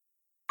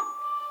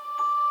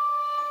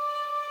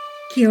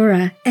Kia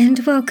ora, and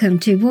welcome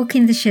to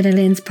Walking the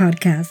Shadowlands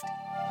podcast.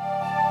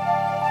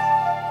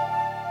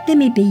 Let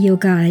me be your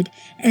guide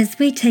as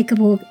we take a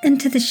walk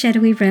into the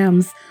shadowy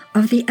realms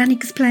of the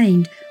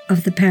unexplained,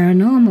 of the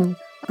paranormal,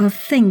 of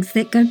things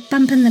that go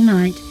bump in the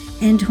night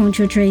and haunt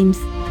your dreams.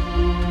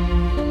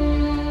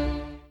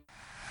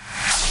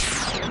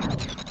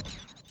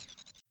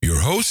 Your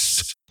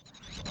hosts?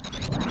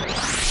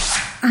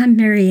 I'm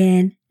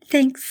Marianne.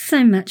 Thanks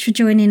so much for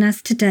joining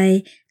us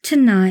today,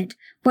 tonight,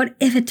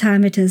 whatever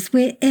time it is,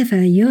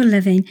 wherever you're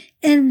living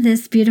in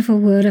this beautiful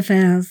world of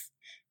ours.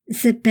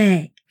 Sit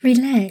back,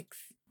 relax,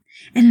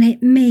 and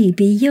let me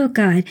be your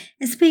guide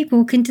as we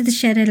walk into the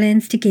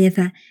Shadowlands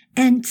together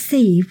and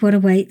see what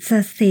awaits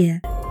us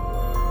there.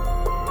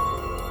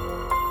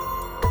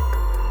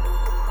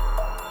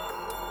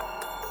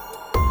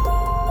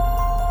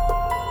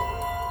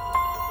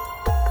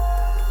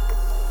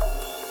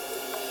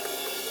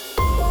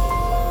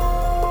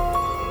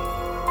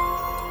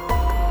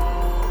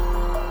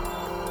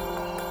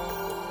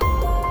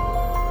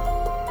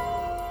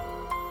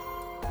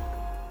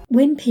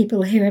 When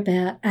people hear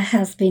about a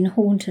house being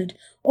haunted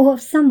or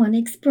of someone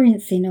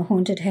experiencing a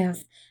haunted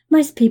house,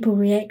 most people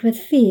react with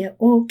fear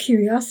or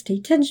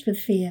curiosity tinged with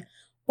fear,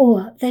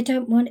 or they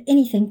don't want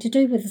anything to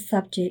do with the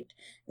subject,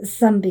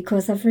 some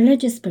because of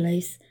religious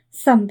beliefs,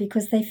 some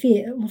because they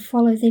fear it will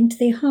follow them to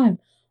their home,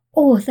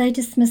 or they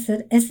dismiss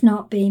it as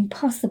not being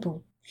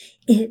possible.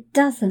 It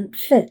doesn't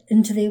fit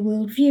into their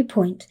world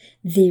viewpoint,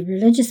 their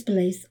religious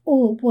beliefs,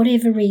 or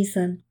whatever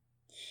reason.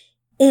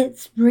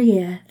 It's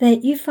rare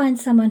that you find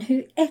someone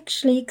who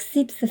actually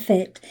accepts the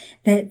fact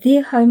that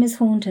their home is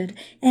haunted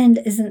and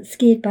isn't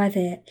scared by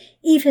that,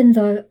 even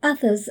though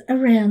others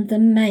around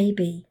them may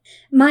be.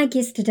 My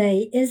guest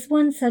today is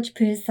one such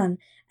person,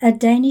 a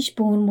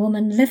Danish-born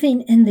woman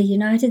living in the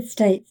United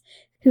States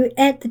who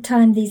at the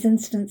time these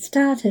incidents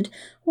started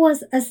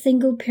was a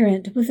single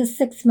parent with a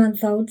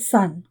 6-month-old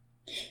son.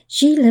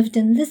 She lived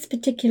in this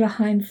particular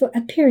home for a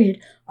period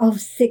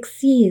of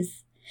 6 years.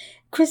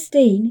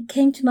 Christine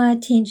came to my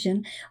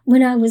attention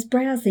when I was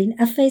browsing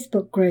a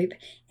Facebook group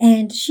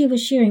and she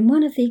was sharing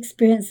one of the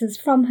experiences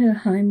from her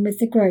home with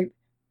the group.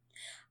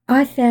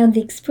 I found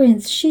the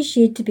experience she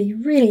shared to be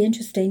really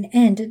interesting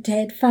and a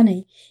tad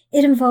funny.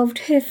 It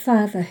involved her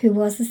father, who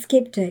was a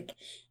skeptic,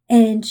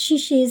 and she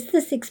shares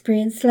this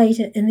experience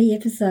later in the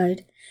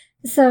episode.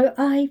 So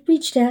I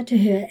reached out to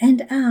her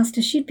and asked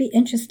if she'd be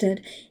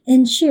interested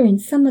in sharing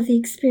some of the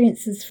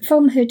experiences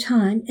from her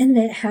time in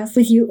that house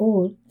with you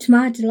all. To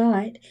my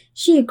delight,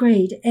 she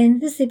agreed, and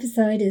this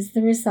episode is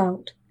the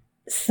result.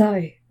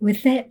 So,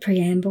 with that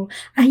preamble,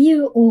 are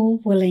you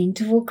all willing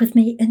to walk with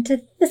me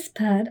into this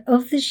part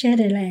of the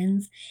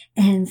Shadowlands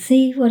and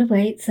see what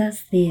awaits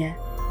us there?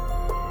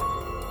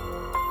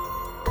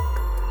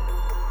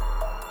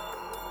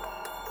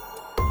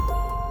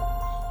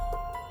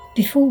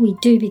 Before we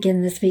do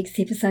begin this week's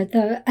episode,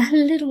 though, a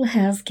little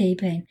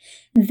housekeeping.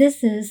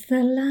 This is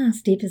the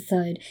last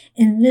episode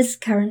in this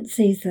current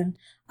season.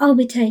 I'll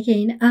be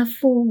taking a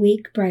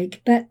 4-week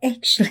break, but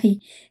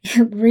actually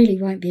it really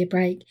won't be a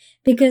break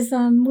because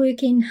I'm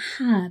working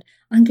hard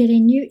on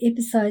getting new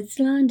episodes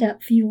lined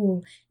up for you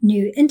all,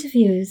 new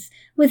interviews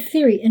with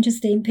very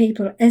interesting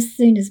people as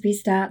soon as we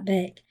start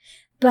back.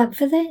 But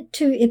for that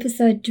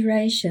 2-episode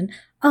duration,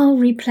 I'll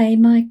replay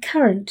my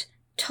current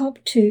top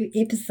 2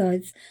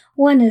 episodes.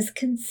 One is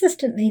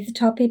consistently the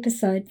top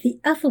episode.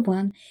 The other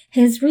one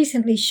has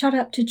recently shot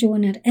up to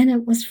join it, and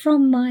it was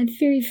from my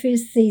very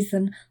first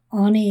season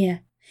on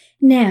air.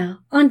 Now,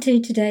 on to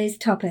today's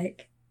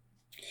topic.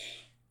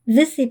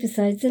 This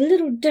episode's a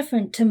little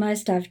different to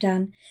most I've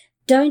done.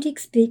 Don't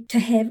expect to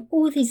have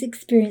all these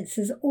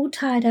experiences all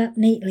tied up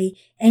neatly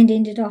and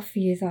ended off for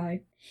you, though.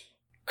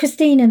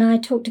 Christine and I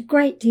talked a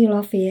great deal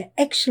off air.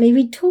 Actually,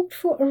 we talked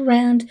for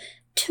around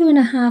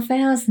 2.5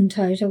 hours in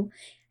total.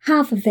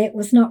 Half of that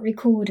was not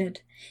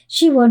recorded.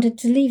 She wanted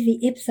to leave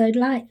the episode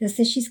like this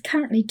as she's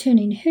currently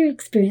turning her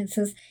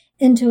experiences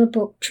into a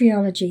book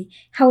trilogy.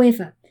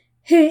 However,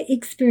 her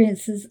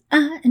experiences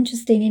are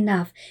interesting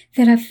enough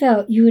that I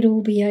felt you would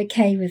all be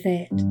okay with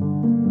that.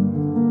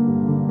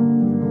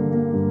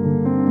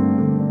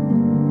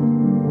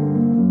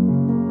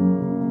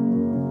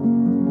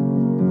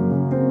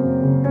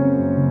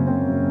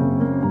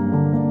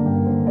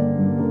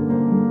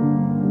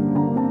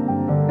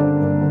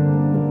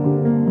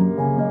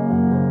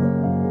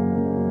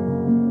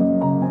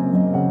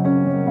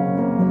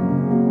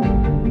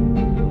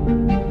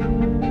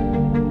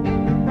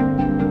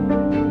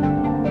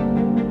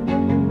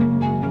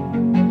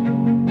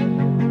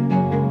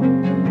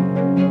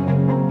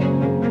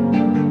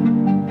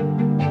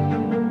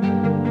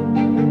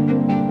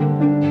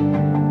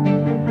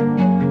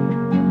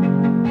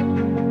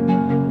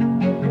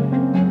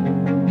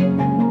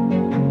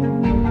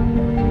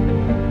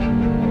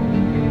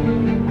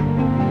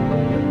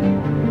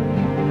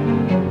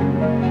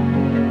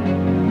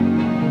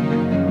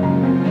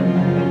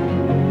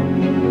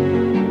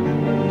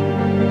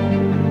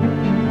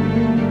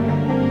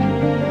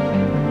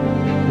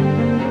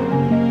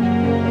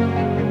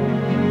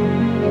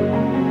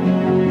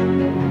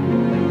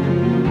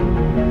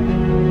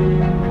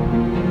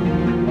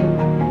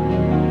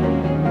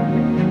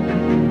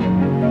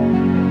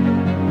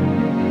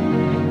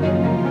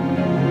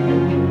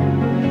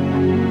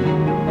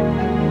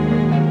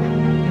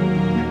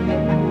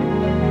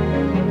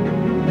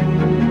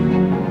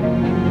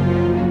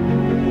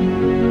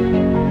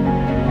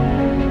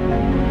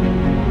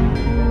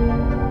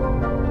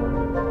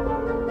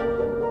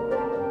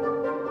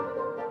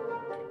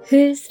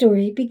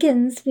 story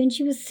begins when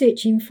she was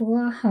searching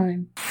for a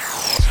home.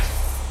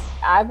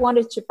 I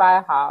wanted to buy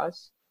a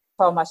house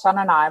for my son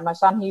and I. My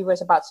son, he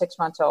was about 6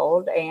 months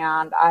old,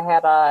 and I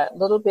had a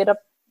little bit of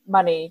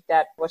money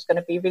that was going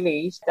to be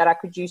released that I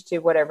could use to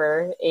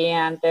whatever.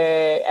 And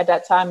at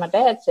that time, my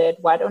dad said,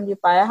 "Why don't you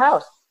buy a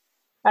house?"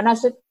 And I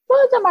said,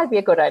 "Well, that might be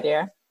a good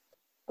idea."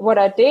 What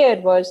I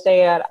did was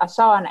I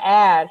saw an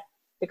ad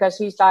because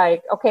he's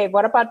like, "Okay,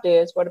 what about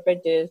this? What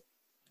about this?"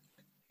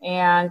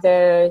 And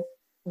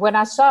when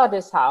I saw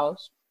this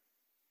house,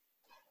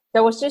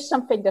 there was just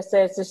something that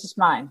says, "This is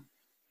mine."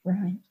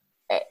 Right.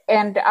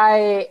 And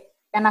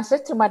I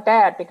said to my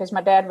dad, because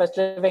my dad was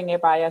living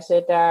nearby, I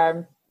said,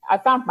 "I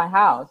found my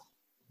house."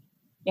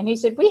 And he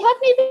said, "We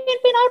haven't even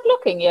been out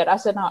looking yet." I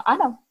said, "No, I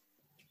know.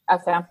 I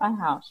found my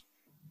house."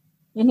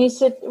 And he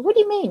said, "What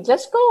do you mean?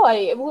 Let's go.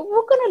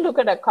 We're going to look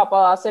at a couple."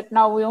 I said,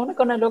 "No, we're only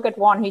going to look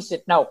at one." He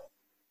said, "No.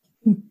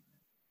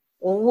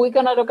 We're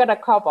going to look at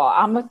a couple."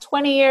 I'm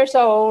 20 years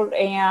old,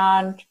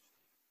 and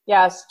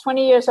yes,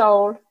 20 years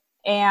old.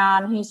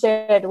 And he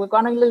said, "We're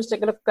going to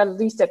look at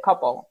least a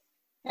couple."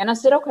 And I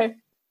said, "Okay."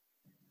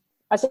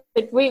 I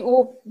said,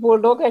 we'll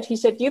look at, he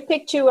said, "You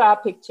pick two, I'll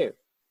pick two."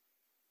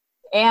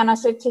 And I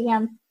said to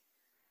him,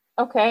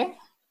 "Okay."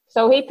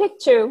 So he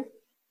picked two.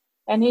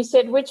 And he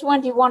said, "Which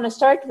one do you want to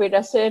start with?"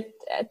 I said,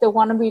 "The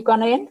one we're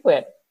going to end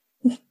with."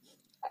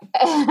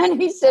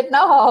 And he said,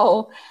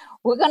 "No,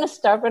 we're going to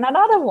start with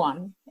another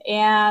one."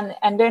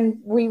 And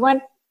then we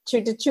went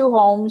to the two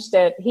homes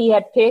that he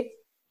had picked.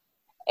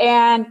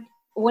 And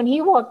when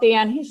he walked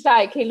in,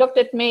 he looked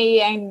at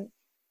me and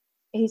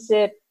he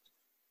said,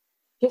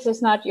 "This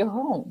is not your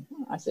home."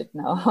 I said,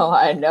 "No,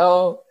 I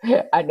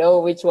know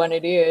which one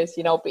it is."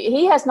 But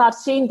he has not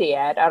seen the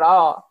ad at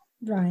all.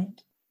 Right.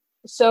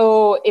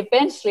 So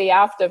eventually,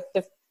 after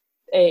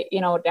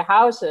the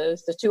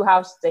houses, the two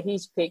houses that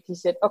he's picked, he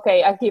said,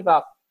 "Okay, I give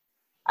up.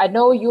 I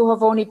know you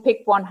have only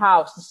picked one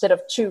house instead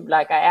of two,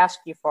 like I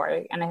asked you for."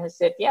 And I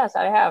said, "Yes,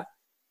 I have."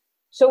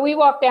 So we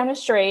walked down the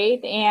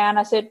street, and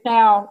I said,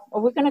 "Now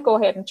we're going to go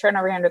ahead and turn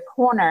around the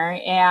corner."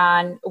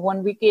 And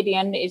when we get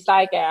in, it's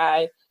like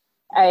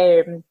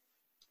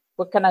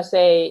what can I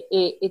say?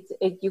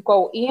 You go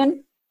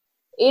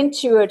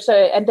into it, so,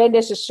 and then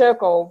there's a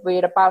circle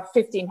with about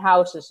 15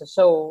 houses or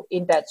so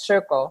in that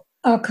circle.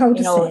 Oh,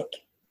 cul-de-sac.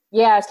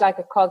 Yeah, it's like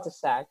a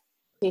cul-de-sac.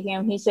 To him,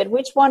 he said,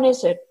 "Which one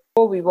is it?"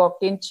 Before we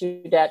walked into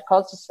that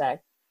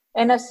cul-de-sac,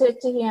 and I said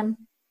to him,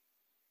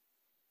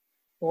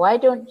 "Why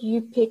don't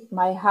you pick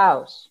my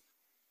house?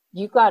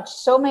 You got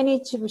so many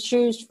to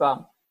choose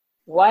from.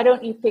 Why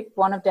don't you pick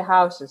one of the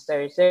houses that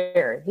is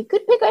there?" He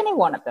could pick any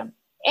one of them.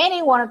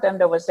 Any one of them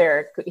that was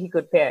there, he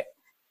could pick.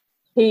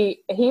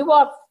 He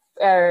walked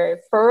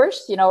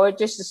first,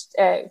 just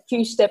a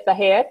few steps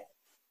ahead.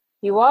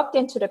 He walked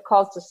into the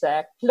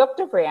cul-de-sac, looked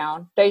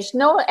around. There's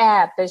no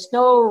ad. There's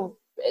no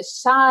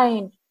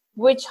sign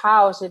which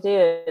house it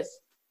is.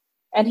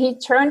 And he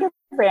turned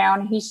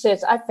around. He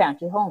says, "I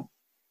found your home."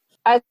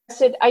 I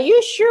said, "Are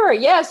you sure?"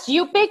 "Yes,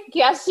 you pick.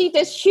 I see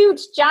this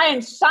huge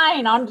giant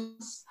sign on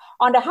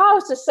the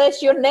house that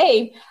says your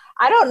name.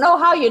 I don't know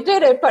how you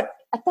did it, but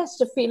that's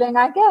the feeling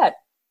I get."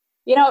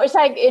 It's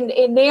like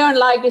in neon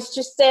light, it's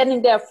just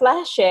standing there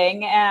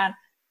flashing. And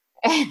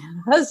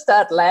I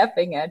started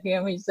laughing at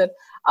him. He said,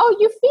 "Oh,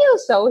 you feel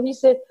so?" He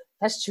said,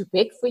 "That's too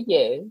big for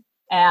you."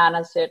 And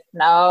I said,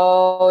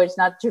 "No, it's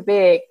not too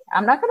big.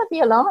 I'm not going to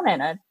be alone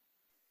in it."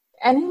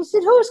 And he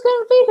said, "Who's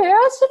going to be there?"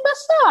 I said, "My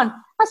son."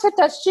 I said,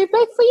 "That's too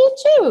big for you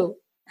too."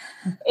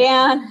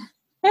 and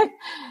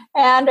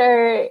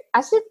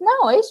I said, "No,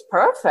 it's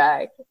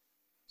perfect."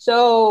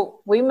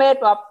 So we met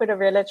up with a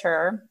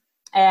realtor,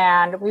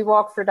 and we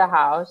walked through the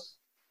house.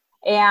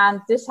 And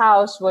this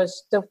house was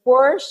the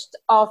worst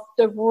of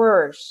the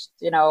worst.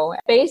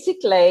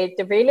 Basically,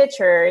 the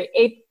realtor,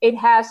 it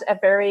has a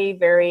very,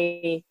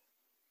 very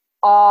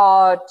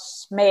odd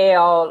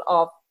smell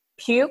of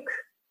puke,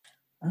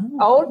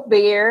 old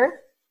beer,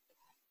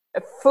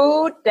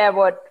 food that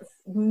was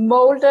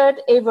molded.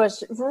 It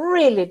was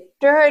really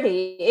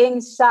dirty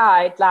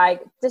inside, like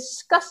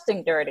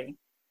disgusting dirty.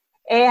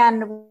 And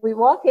we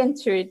walk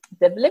into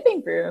the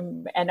living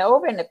room, and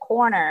over in the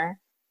corner,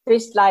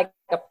 there's like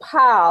a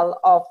pile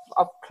of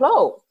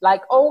clothes,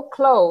 like old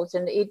clothes.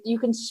 And you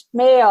can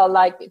smell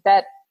like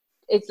that.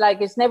 It's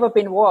like it's never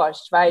been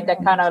washed, right?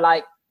 That kind of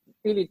like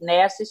really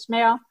nasty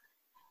smell.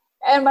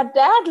 And my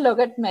dad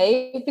looked at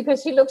me,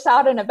 because he looks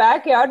out in the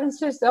backyard and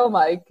says, "Oh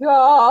my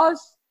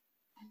gosh."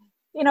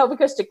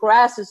 Because the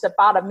grass is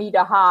about a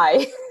meter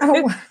high,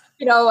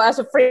 as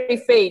a 3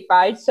 feet,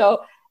 right? So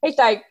he's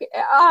like,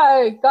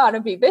 "I'm going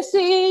to be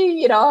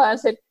busy." I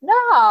said,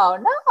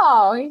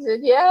 No. He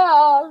said,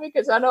 "Yeah,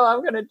 because I know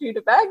I'm going to do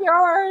the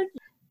backyard."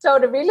 So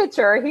the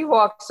realtor, he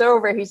walks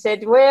over. He said,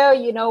 "Well,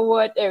 you know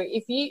what?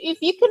 If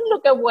you can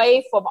look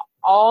away from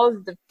all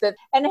the,"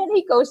 and then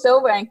he goes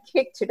over and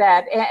kick to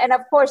that. And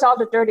of course, all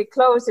the dirty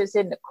clothes is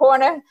in the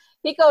corner.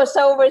 He goes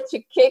over to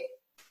kick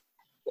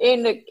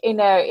in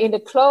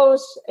the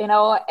clothes,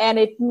 and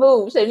it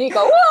moves, and you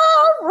go,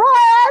 "Whoa,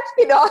 rat!"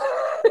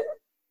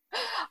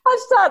 I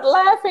start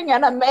laughing,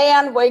 and a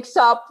man wakes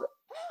up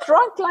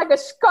drunk like a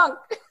skunk.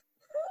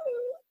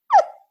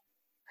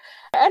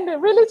 And the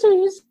realtor,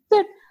 he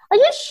said, "Are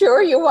you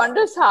sure you want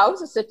this house?"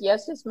 I said,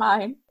 "Yes, it's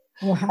mine."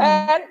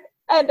 Wow.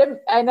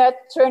 And I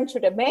turned to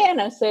the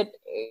man and said,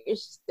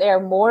 "Is there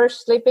more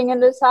sleeping in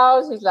this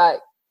house?" He's like,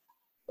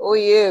 "Who are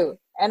you?"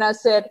 And I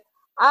said,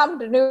 "I'm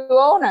the new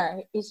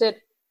owner." He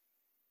said,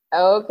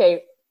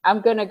 "Okay,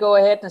 I'm going to go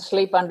ahead and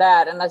sleep on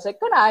that." And I said,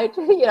 "Good night."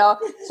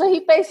 So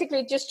he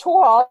basically just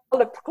tore all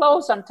the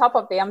clothes on top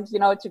of them,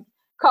 to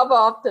cover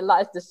up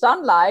the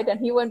sunlight. And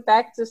he went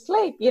back to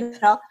sleep,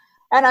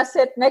 And I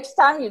said, "Next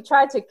time you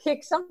try to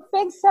kick some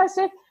things," I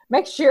said,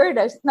 "make sure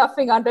there's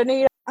nothing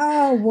underneath."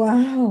 Oh,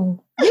 wow.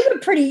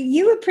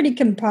 You were pretty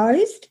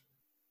composed.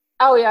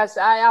 Oh, yes.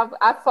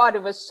 I thought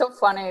it was so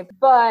funny.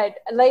 But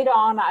later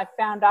on, I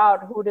found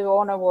out who the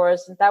owner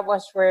was. And that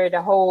was where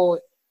the whole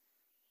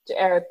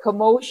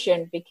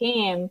commotion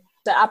became.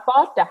 So I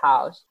bought the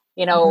house,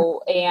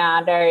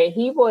 and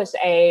he was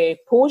a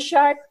pool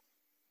shark,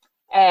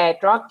 a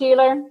drug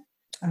dealer,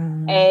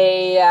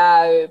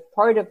 a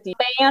part of the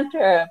band,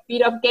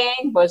 beat up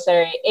gang, was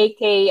a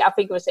AK, I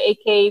think it was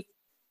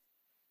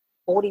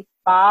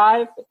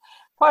AK-45,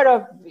 part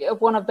of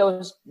one of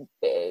those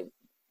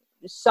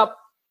sub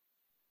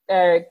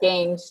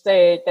gangs.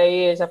 There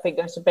is, I think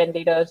it was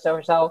Bandidos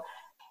or so.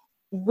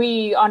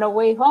 We, on our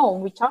way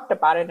home, we talked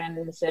about it, and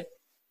he said,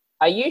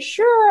 "Are you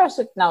sure?" I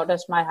said, "No,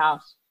 that's my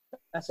house."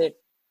 That's it.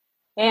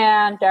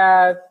 And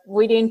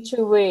within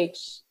 2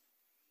 weeks,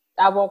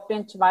 I walked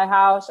into my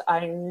house.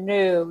 I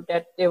knew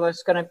that it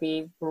was going to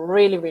be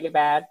really, really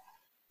bad.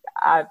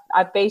 I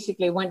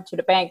basically went to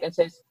the bank and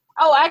says,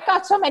 "Oh, I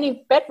got so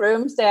many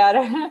bedrooms that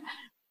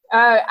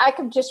I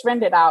can just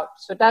rent it out."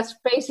 So that's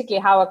basically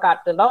how I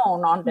got the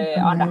loan on the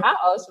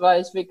house,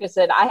 was because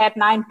I had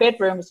 9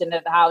 bedrooms in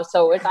the house.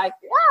 So it's like,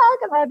 yeah, I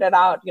can rent it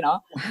out,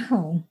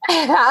 Wow.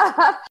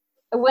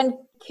 When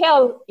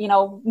Kel,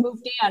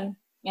 moved in,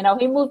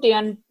 he moved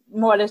in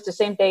more or less the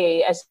same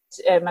day as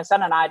my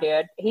son and I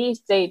did. He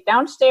stayed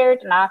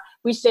downstairs, and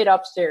we stayed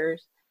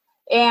upstairs.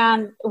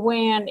 And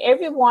when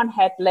everyone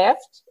had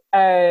left,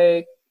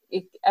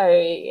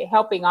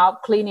 helping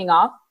out, cleaning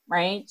up,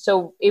 right?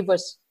 So it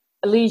was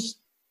at least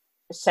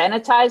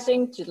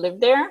sanitizing to live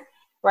there,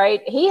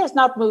 right? He has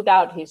not moved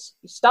out his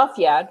stuff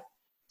yet.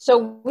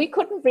 So we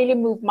couldn't really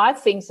move my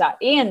things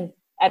in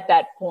at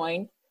that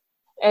point.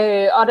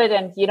 Other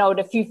than,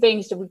 the few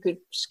things that we could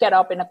get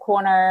up in a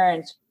corner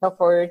and so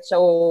forth.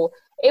 So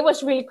it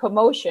was really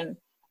commotion.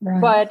 Right.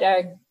 But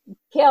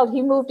Kel,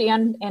 he moved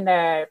in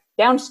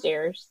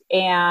downstairs.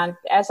 And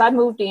as I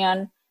moved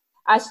in,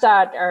 I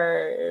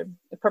started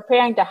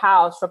preparing the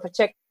house for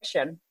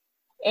protection.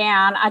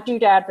 And I do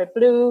that with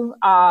blue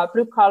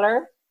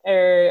color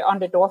on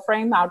the door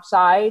frame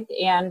outside,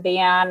 and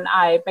then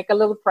I make a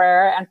little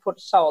prayer and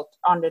put salt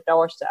on the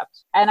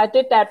doorsteps. And I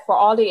did that for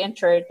all the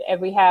entries, and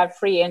we have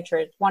 3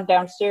 entries, 1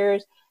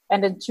 downstairs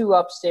and then 2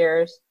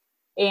 upstairs.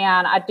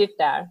 And I did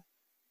that.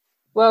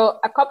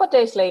 Well, a couple of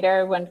days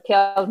later, when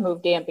Kel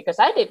moved in, because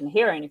I didn't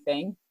hear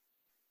anything,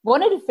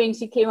 one of the things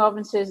he came up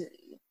and says,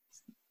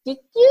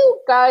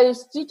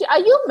 are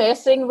you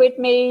messing with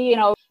me?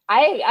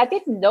 I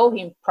didn't know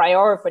him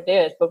prior for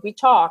this, but we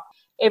talked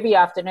every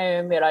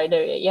afternoon.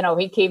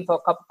 He came for a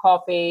cup of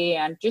coffee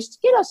and just to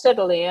get us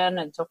settled in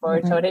and so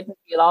forth. Mm-hmm. So I didn't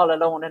feel all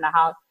alone in the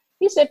house.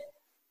 He said,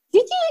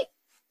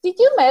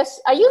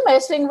 are you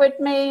messing with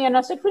me? And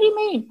I said, "What do you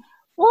mean?"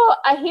 "Well,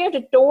 I hear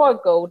the door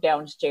go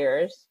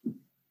downstairs."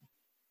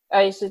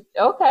 I said,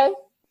 "Okay."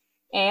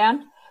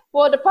 And,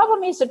 "Well, the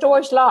problem is the door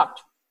is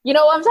locked." I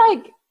was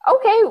like,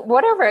 okay,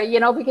 whatever,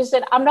 because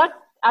I'm not,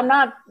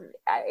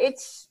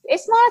 it's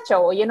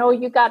natural,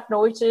 you got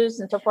noises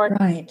and so forth.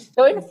 Right.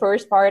 So in the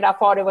first part, I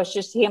thought it was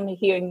just him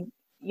hearing,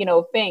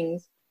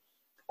 things.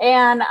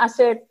 And I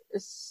said,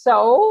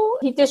 so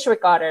he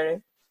disregarded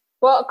it.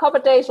 Well, a couple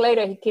of days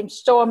later, he came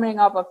storming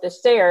up the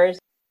stairs.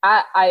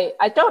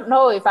 I don't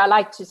know if I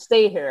like to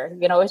stay here.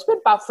 It's been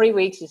about 3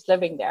 weeks he's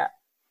living there.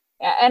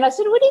 And I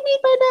said, "What do you mean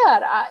by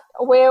that?"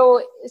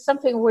 Well,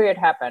 something weird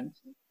happened.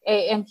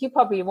 And you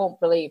probably won't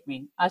believe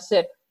me. I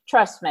said,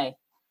 "Trust me,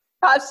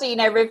 I've seen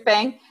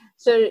everything.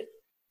 So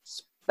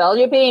spill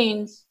your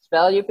beans.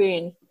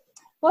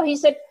 Well, he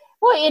said,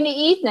 "Well, in the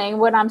evening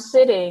when I'm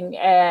sitting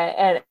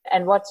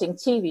and watching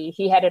TV,"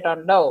 he had it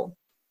on low.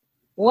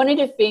 One of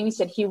the things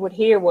that he would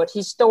hear was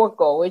his door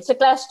go. It's a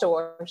glass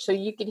door, so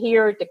you could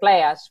hear the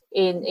glass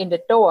in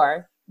the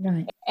door.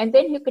 Right. And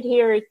then you could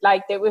hear it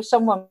like there was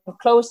someone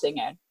closing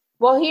it.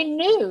 Well, he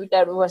knew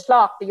that it was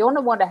locked. The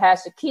only one that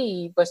has the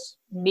key was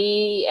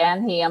me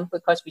and him,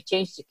 because we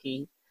changed the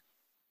key.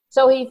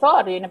 So he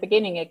thought in the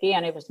beginning,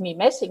 again, it was me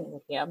messing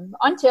with him,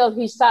 until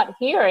he started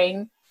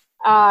hearing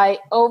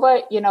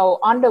over,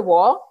 on the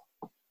wall.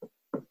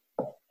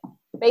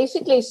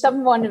 Basically,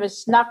 someone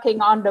was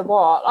knocking on the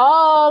wall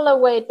all the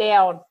way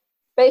down.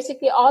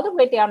 Basically, all the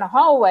way down the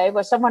hallway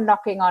was someone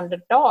knocking on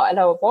the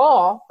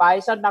wall. By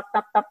so knock,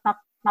 knock, knock, knock,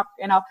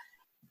 knock.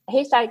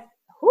 He's like,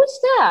 "Who's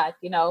that?"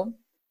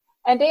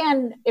 And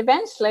then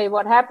eventually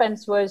what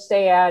happens was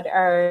they had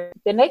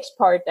the next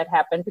part that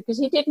happened, because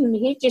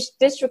he just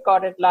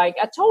disregarded, like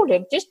I told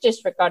him, just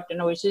disregard the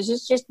noises.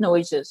 It's just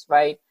noises,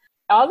 right?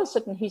 All of a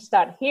sudden he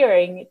started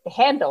hearing the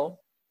handle,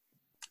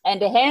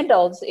 and the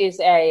handles is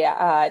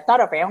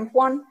not a round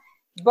one,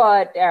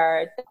 but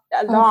a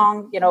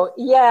long,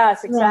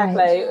 yes,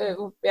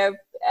 exactly. Right.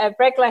 A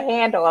regular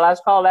handle,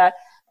 let's call that.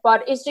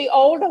 But it's the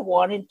older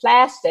one in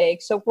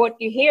plastic. So what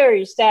you hear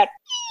is that,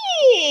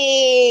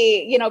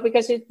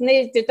 because it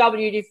needs the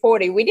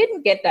WD-40. We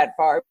didn't get that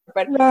far,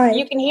 but right.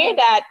 You can hear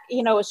that,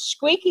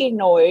 squeaky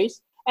noise,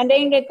 and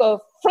then they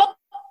go flop,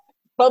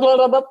 blah, blah,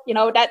 blah,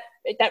 blah,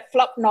 that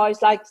flop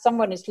noise, like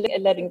someone is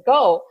letting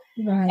go.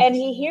 Right. And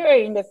he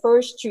hearing the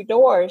first two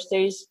doors,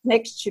 there's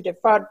next to the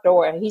front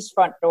door, his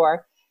front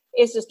door,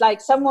 it's just like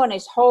someone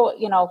is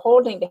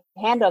holding the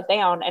handle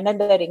down and then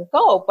letting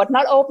go, but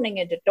not opening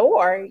the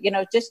door,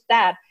 just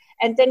that.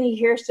 And then he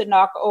hears the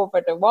knock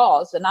over the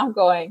walls, and I'm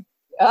going,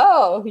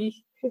 oh,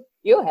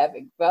 you're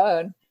having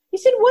fun. He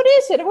said, what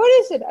is it? What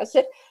is it? I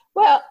said,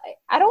 well,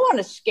 I don't want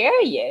to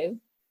scare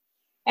you.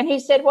 And he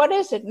said, what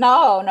is it?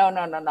 No.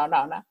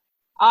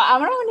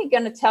 I'm only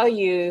going to tell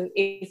you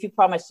if you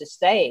promise to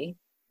stay.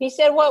 He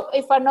said, well,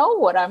 if I know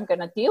what I'm going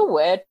to deal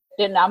with,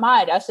 then I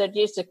might. I said,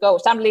 yes, a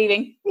ghost. I'm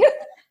leaving.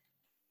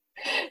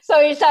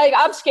 So he's like,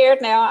 I'm scared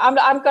now.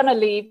 I'm going to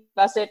leave.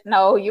 I said,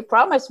 no, you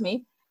promised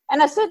me.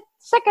 And I said,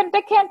 second,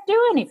 they can't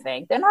do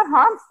anything. They're not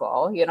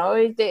harmful.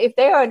 If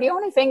they are, the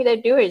only thing they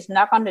do is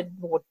knock on the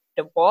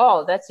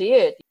wall. That's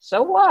it.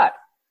 So what?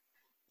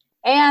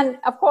 And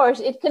of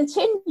course, it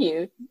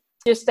continued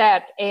just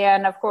that.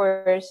 And of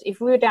course,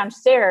 if we were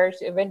downstairs,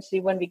 eventually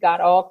when we got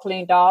all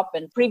cleaned up,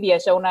 and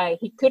previous owner,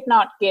 he could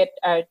not get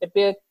the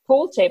big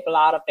pool table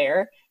out of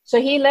there. So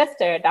he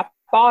left it. I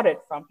bought it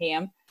from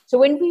him. So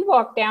when we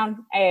walked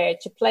down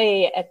to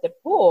play at the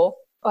pool,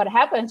 what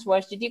happens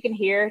was that you can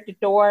hear the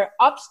door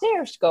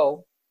upstairs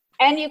go,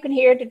 and you can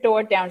hear the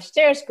door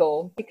downstairs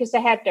go, because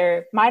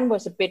mine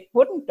was a bit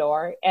wooden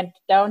door, and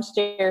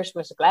downstairs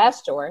was a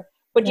glass door,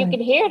 but you could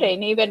hear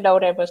them even though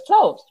it was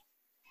closed.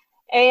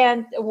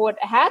 And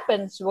what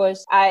happens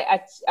was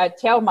I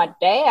tell my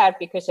dad,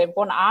 because at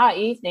one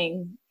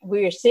evening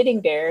we were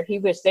sitting there, he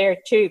was there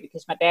too,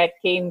 because my dad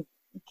came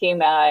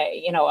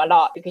a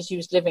lot, because he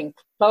was living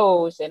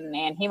close, and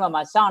him and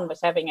my son was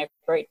having a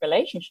great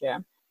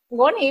relationship.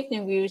 One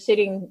evening we were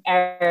sitting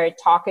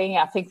talking.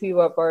 I think we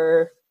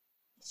were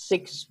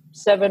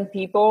 6-7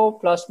 people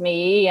plus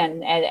me,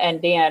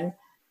 and then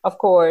of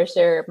course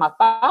my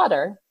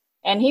father.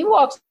 And he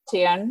walks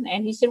in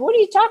and he said, "What are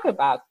you talking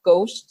about?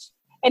 Ghosts?"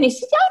 And he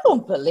said, "I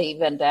don't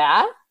believe in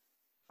that."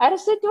 And I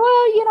said,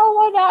 "Well, you know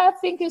what? I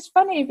think it's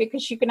funny,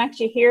 because you can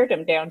actually hear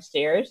them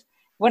downstairs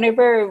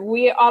whenever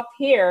we're up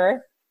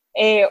here."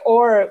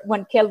 Or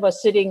when Kel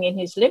was sitting in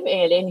his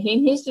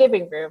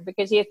living room,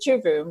 because he had 2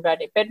 rooms,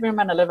 right, a bedroom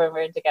and a living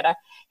room together,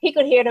 he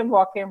could hear them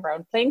walking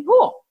around playing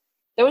pool.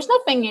 There was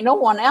nothing, no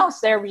one else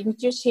there. You could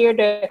just hear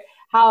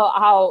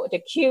how the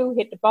cue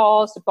hit the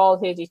ball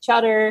hit each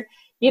other,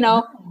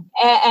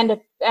 and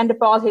the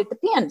ball hit the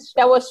pins.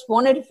 That was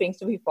one of the things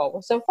that we thought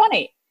was so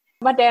funny.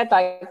 My dad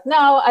like,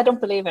 "No, I don't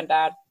believe in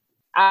that."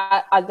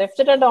 I left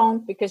it alone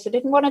because I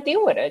didn't want to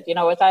deal with it.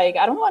 It's like,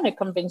 I don't want to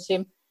convince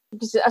him,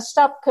 because I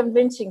stopped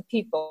convincing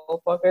people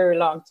for a very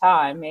long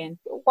time. And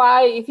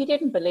why? If he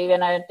didn't believe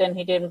in it, then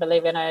he didn't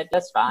believe in it.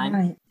 That's fine.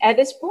 Right. At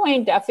this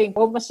point, I think,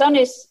 my son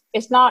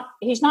he's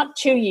not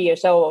 2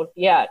 years old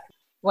yet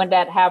when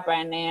that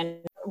happened.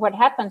 And what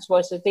happens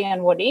was that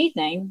then one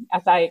evening, I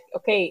was like,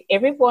 okay,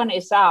 everyone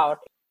is out.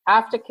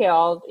 After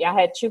Kel, I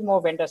had 2 more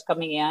vendors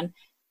coming in.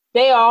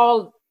 They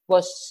all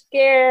was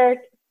scared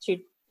to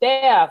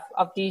death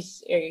of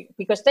these,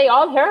 because they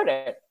all heard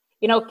it.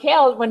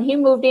 Kel, when he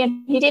moved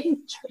in, he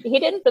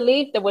didn't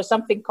believe there was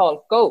something called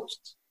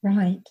ghosts.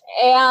 Right.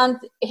 And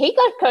he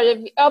got kind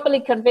of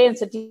utterly convinced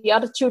that the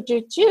other 2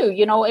 did too.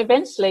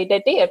 Eventually they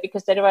did,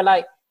 because they were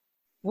like,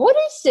 "What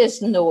is this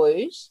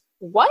noise?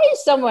 Why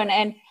is someone?"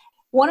 And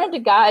one of the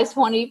guys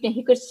one evening,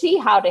 he could see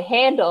how the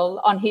handle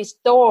on his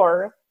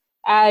door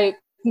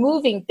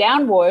moving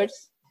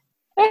downwards,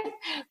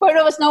 but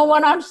there was no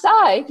one on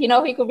side. He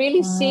could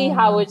really see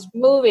how it's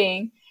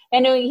moving,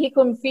 and he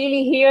could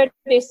really hear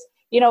this,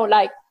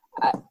 like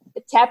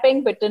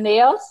tapping with the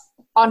nails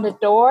on the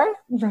door.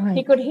 Right.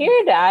 He could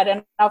hear that,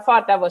 and I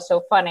thought that was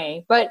so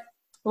funny. But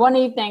one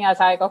evening I was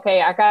like,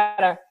 okay, I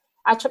gotta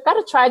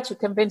try to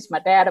convince my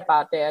dad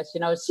about this,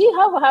 see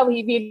how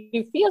he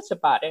really feels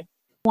about it.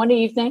 One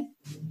evening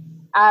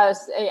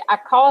I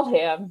called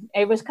him.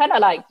 It was kind of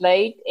like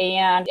late,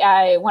 and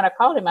when I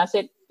called him, I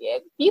said,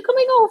 "You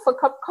coming over for a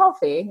cup of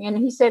coffee?" And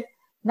he said,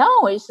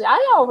 "No, I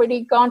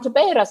already gone to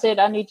bed." I said,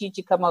 "I need you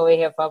to come over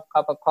here for a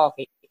cup of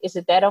coffee. Is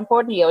it that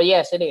important?" "Oh,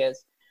 yes, it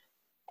is."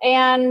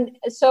 And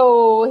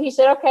so he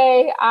said,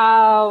 "Okay,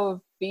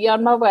 I'll be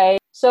on my way."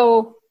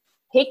 So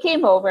he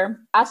came over.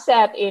 I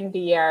sat in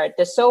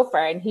the sofa,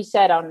 and he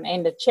sat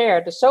in the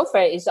chair. The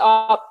sofa is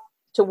up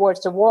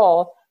towards the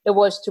wall. It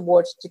was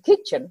towards the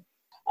kitchen.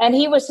 And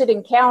he was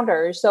sitting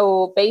counter.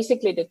 So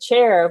basically the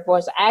chair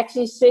was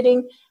actually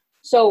sitting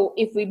So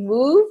if we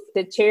move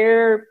the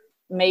chair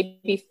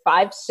maybe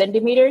 5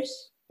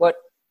 centimeters,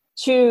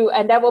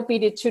 and that will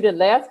be to the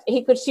left,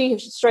 he could see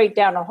straight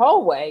down the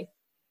hallway.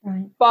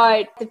 Right.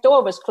 But the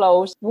door was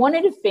closed. One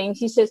of the things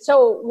he said,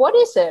 so what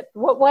is it?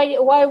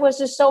 Why was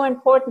this so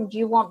important?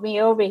 You want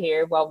me over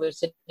here while we were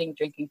sitting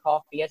drinking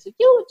coffee? I said,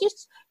 you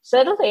just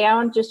settle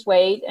down, just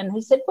wait. And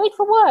he said, wait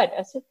for what?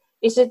 I said,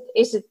 is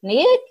it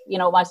Nick,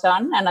 my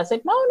son? And I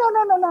said,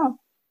 no.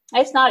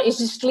 It's not. Is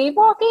he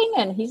sleepwalking?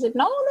 And he said,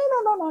 no,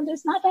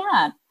 there's not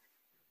that.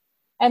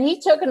 And he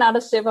took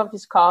another sip of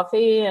his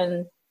coffee,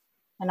 and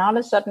all of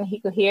a sudden he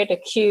could hear the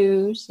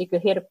cues, he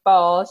could hear the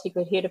balls, he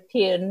could hear the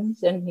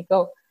pins, and he'd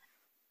go,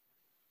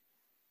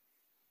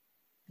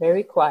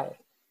 very quiet.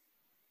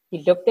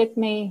 He looked at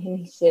me and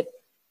he said,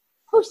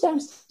 who's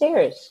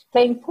downstairs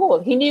playing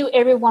pool? He knew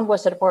everyone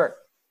was at work.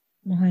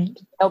 Right.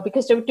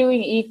 Because they were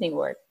doing evening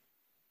work.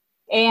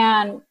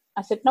 And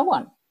I said, no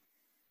one.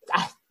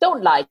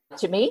 Don't lie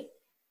to me.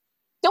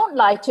 Don't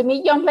lie to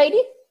me, young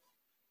lady.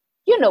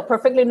 You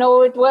perfectly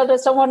know it well that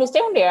someone is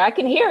down there. I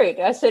can hear it.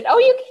 I said, oh,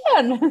 you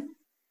can.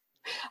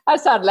 I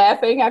started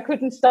laughing. I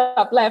couldn't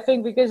stop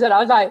laughing because I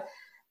was like,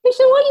 he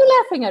said, why are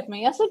you laughing at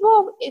me? I said,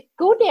 well,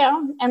 go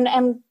down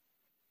and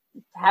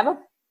have a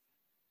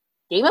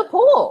game of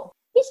pool.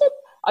 He said,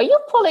 are you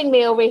pulling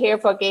me over here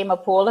for a game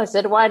of pool? I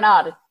said, why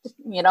not?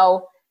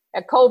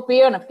 A cold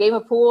beer and a game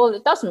of pool,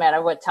 it doesn't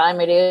matter what time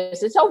it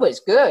is. It's always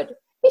good.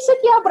 He said,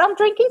 yeah, but I'm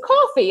drinking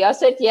coffee. I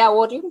said, yeah,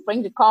 well, you can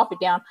bring the coffee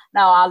down.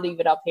 No, I'll leave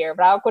it up here,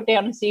 but I'll go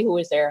down and see who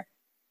is there.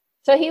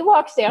 So he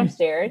walks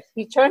downstairs.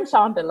 He turns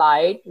on the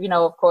light,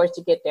 of course,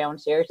 to get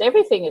downstairs.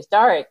 Everything is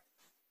dark.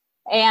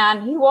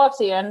 And he walks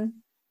in,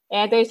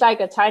 and there's like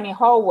a tiny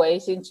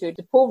hallways into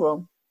the pool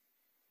room.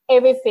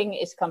 Everything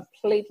is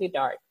completely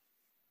dark.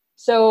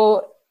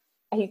 So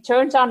he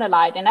turns on the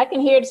light, and I can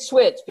hear the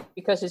switch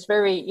because it's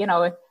very,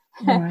 right.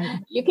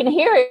 You can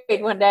hear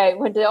it when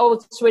the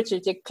old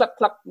switches, it cluck,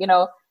 cluck,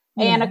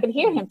 and I can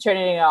hear him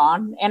turning it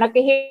on, and I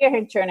can hear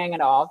him turning it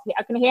off.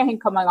 I can hear him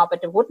coming up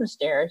at the wooden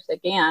stairs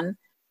again.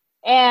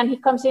 And he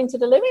comes into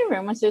the living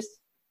room and says,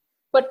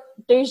 but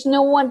there's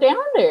no one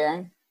down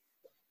there.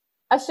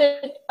 I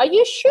said, are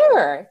you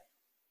sure?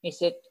 He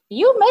said,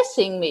 you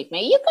messing with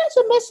me. You guys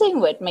are messing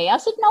with me. I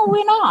said, no,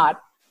 we're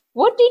not.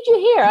 What did you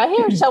hear? I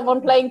hear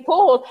someone playing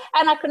pool,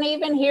 and I can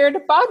even hear the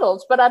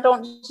bottles, but I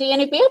don't see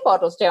any beer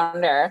bottles down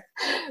there.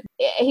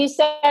 He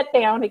sat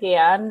down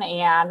again,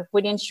 and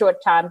within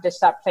short time, they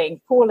stopped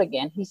playing pool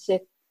again. He said,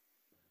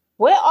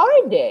 where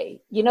are they?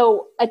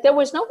 There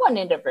was no one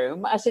in the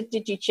room. I said,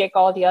 did you check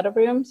all the other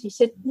rooms? He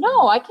said,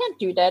 no, I can't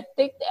do that.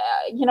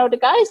 The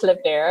guys live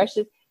there. I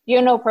said, you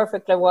know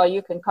perfectly well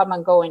you can come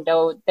and go in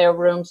their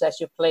rooms as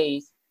you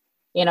please.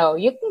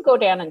 You can go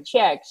down and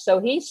check. So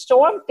he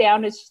stormed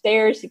down the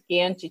stairs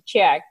again to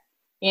check,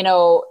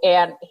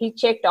 and he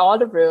checked all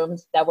the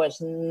rooms. There was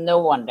no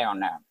one down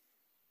there.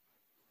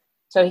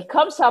 So he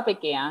comes up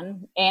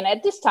again, and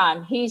at this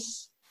time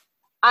he's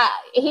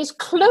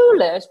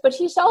clueless, but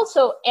he's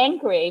also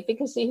angry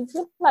because he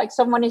feels like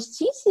someone is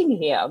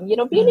teasing him,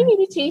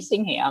 really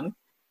teasing him.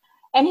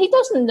 And he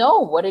doesn't know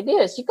what it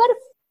is. You got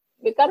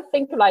to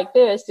think like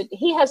this, that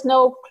he has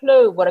no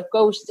clue what a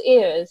ghost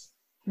is.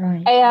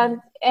 Right.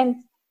 And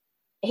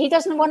he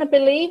doesn't want to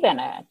believe in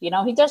it.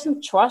 He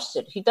doesn't trust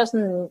it. He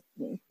doesn't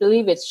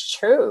believe it's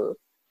true.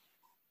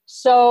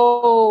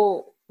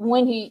 So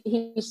when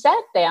he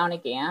sat down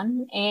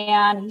again,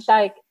 and he's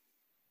like,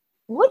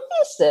 what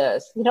is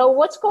this?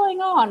 What's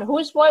going on?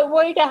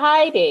 Where are they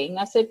hiding?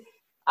 I said,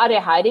 are they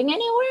hiding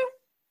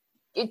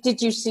anywhere?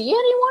 Did you see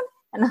anyone?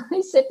 And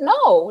he said,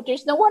 no,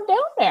 there's no one down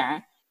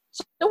there.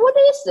 So what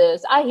is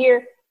this? I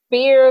hear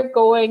beer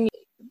going.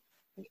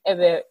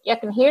 I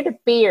can hear the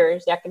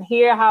beers. I can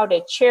hear how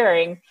they're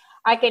cheering.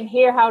 I can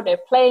hear how they're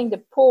playing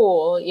the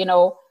pool,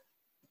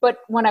 But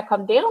when I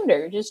come down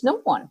there's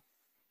no one.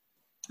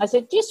 I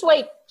said, just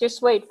wait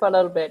for a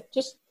little bit.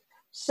 Just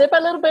sip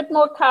a little bit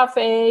more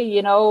coffee,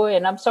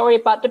 and I'm sorry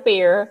about the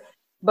beer,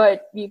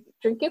 but you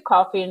drink your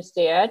coffee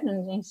instead.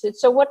 And he said,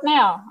 so what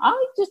now?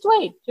 Oh, just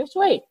wait.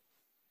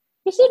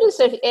 He said, is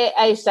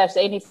there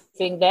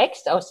anything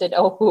next? I said,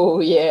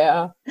 oh,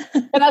 yeah.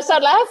 And I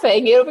started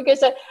laughing,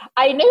 because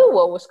I knew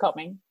what was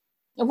coming.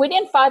 And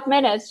within 5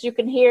 minutes, you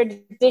can hear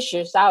the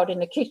dishes out in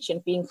the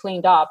kitchen being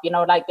cleaned up,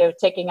 like they were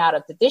taking out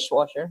of the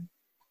dishwasher.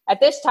 At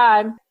this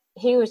time,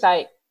 he was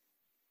like,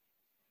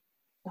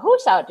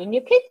 who's out in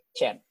your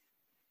kitchen?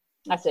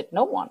 I said,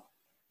 no one.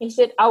 He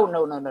said, oh,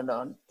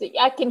 no.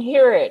 I can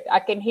hear it. I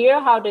can hear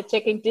how they're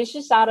taking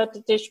dishes out of the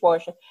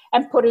dishwasher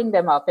and putting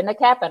them up in the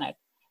cabinet.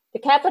 The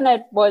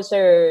cabinet was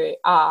the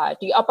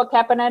upper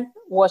cabinet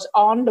was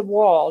on the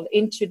wall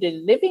into the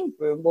living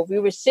room where we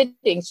were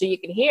sitting, so you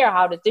can hear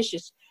how the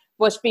dishes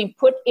was being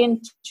put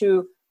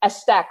into a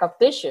stack of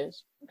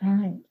dishes.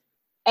 Right.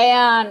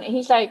 And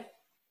he's like,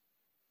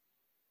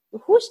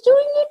 who's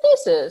doing your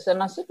dishes?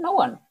 And I said, no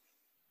one.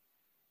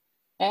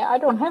 I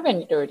don't have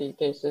any dirty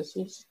dishes.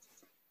 He said,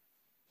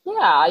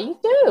 yeah, you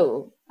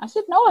do. I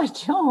said, no, I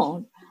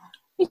don't.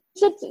 He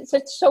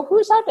said, so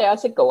who's out there? I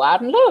said, go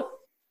out and look.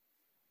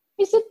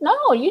 He said,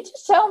 no, you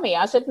just tell me.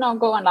 I said, no,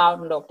 go on out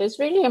and look. It's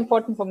really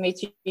important for me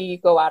to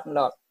go out and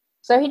look.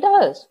 So he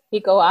does. He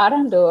go out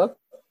and look,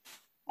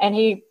 and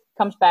he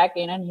comes back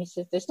in and he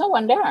says, there's no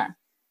one there.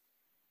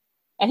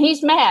 And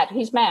he's mad.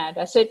 He's mad.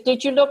 I said,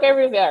 did you look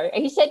everywhere?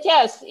 He said,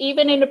 yes,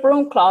 even in the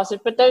broom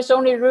closet, but there's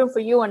only room for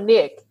you and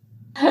Nick.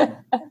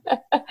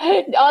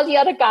 All the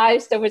other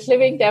guys that was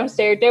living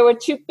downstairs, they were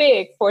too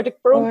big for the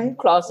broom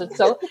closet.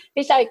 So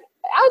he's like,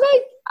 I was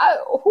like,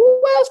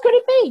 who else could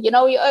it be? You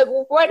know,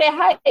 where are they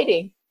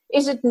hiding?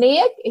 Is it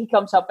Nick? He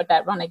comes up with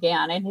that one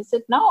again. And he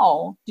said,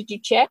 no, did you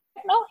check?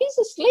 No, he's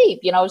asleep,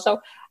 you know,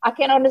 so I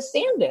can't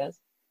understand this.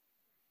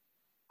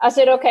 I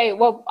said, okay,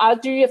 well, I'll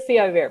do you a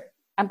favor.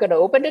 I'm going to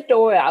open the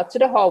door out to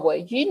the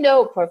hallway. You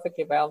know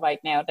perfectly well right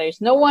now,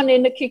 there's no one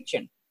in the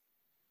kitchen.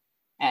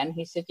 And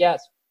he said,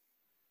 yes.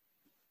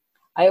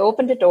 I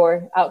opened the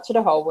door out to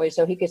the hallway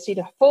so he could see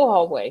the full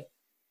hallway.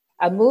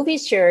 I moved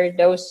his chair,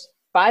 those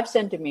 5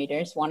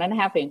 centimeters,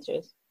 1.5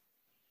 inches.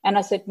 And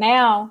I said,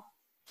 now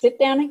sit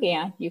down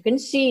again. You can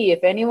see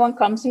if anyone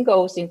comes and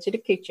goes into the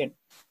kitchen.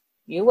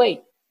 You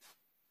wait.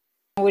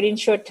 Within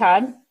short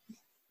time,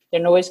 the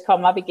noise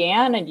come up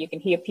again, and you can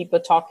hear people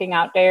talking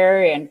out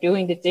there and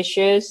doing the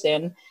dishes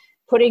and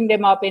putting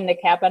them up in the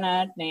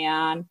cabinet.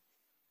 And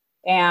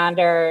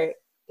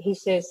he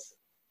says,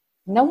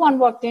 no one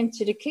walked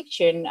into the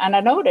kitchen, and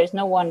I know there's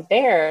no one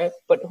there,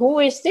 but who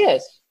is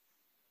this?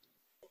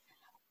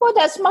 Well,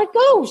 that's my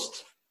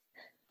ghost.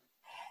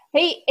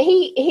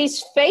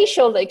 His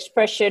facial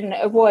expression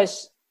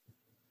was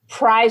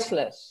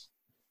priceless,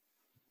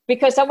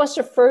 because that was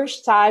the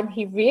first time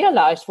he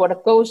realized what a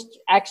ghost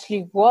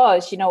actually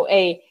was, you know,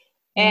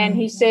 and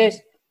he says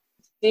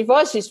it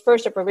was his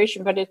first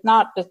apparition, but it's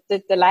not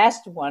the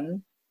last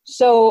one.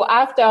 So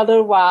after a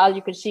little while,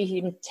 you could see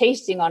him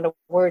tasting on the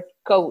word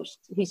ghost.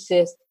 He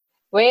says,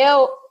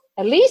 well,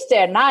 at least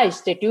they're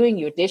nice. They're doing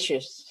your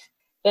dishes.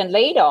 Then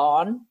later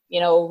on, you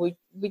know,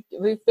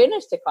 we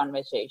finished the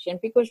conversation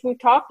because we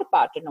talked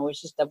about the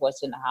noises that was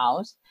in the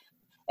house.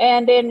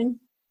 And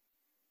then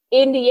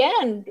in the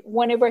end,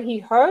 whenever he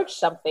heard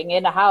something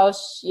in the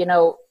house, you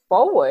know,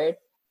 forward,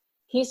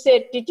 he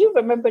said, did you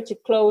remember to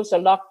close or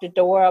lock the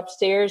door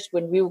upstairs?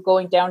 When we were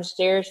going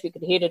downstairs, we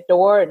could hear the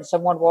door and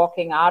someone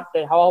walking out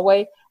the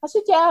hallway. I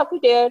said, yeah, we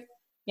did,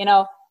 you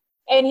know.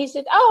 And he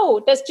said,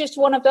 oh, that's just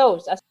one of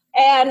those.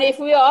 And if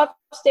we were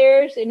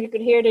upstairs and you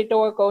could hear the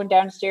door going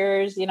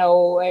downstairs, you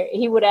know,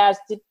 he would ask,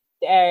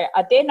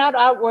 are they not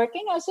out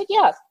working? I said,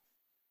 yes.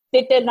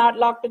 Did they not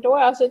lock the door?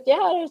 I said,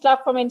 yeah, it's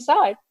locked from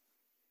inside.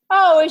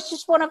 Oh, it's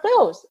just one of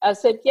those. I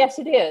said, yes,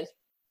 it is.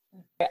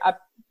 I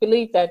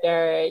believe that,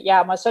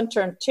 my son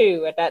turned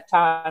 2 at that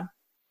time.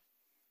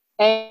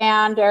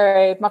 And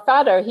my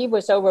father, he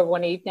was over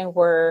one evening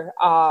where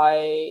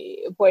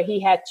he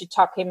had to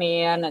tuck him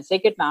in and say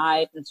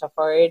goodnight and so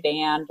forth.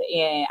 And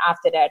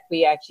after that,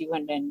 we actually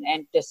went in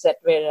and just sat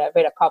with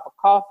a cup of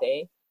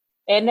coffee.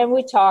 And then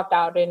we talked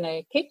out in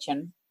the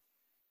kitchen.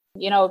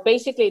 You know,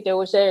 basically there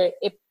was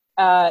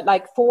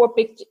like 4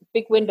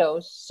 big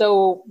windows.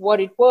 So what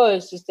it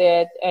was is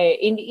that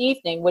in the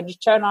evening, when you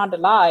turn on the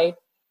light,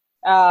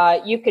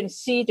 you can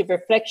see the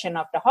reflection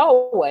of the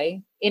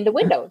hallway in the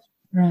windows.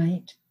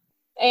 Right.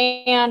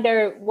 And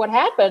what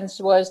happens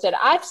was that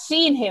I've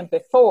seen him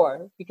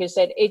before, because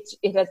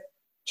it had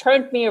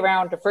turned me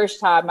around the first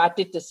time. I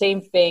did the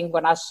same thing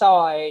when I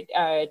saw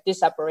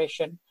this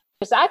apparition,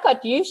 because I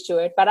got used to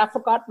it, but I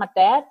forgot my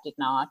dad did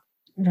not.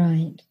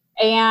 Right.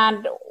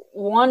 And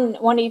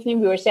one evening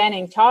we were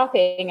standing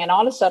talking, and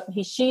all of a sudden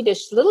he see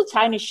this little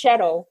tiny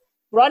shadow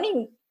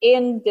running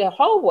in the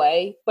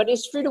hallway, but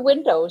it's through the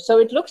window, so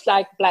it looks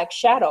like black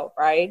shadow,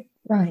 right?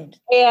 Right.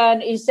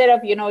 And instead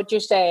of, you know,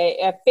 just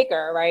a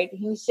figure, right?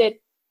 He said,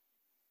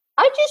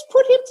 I just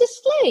put him to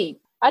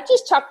sleep. I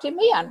just tucked him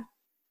in.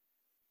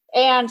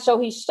 And so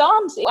he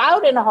storms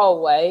out in the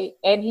hallway,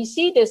 and he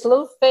see this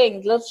little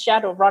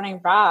shadow running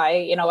by.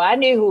 You know, I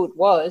knew who it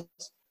was,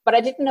 but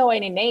I didn't know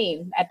any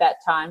name at that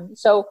time.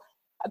 So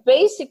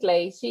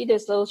basically, see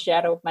this little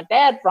shadow. My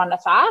dad runs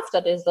after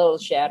this little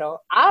shadow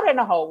out in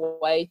the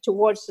hallway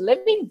towards the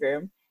living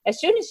room. As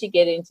soon as you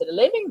get into the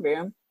living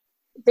room,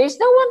 there's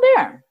no one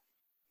there.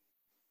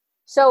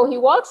 So he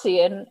walks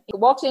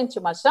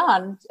into my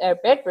son's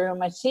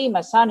bedroom and see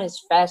my son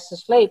is fast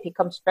asleep. He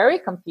comes very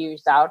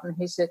confused out, and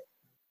he said,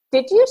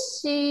 did you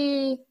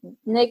see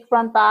Nick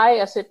run by?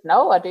 I said,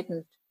 no, I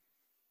didn't.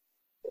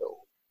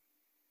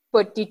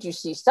 But did you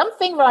see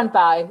something run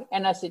by?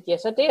 And I said,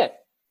 yes, I did.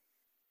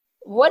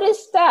 What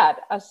is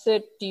that? I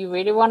said, do you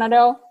really want to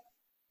know?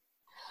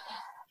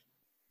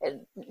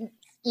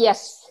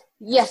 Yes,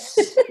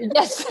 yes.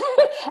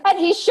 And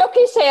he shook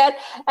his head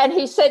and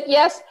he said,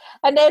 yes.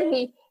 And then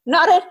he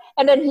nodded,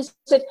 and then he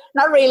said,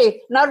 not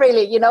really,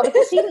 you know,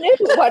 because he knew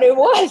what it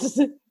was.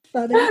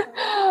 Funny.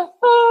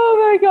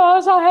 Oh my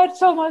gosh, I had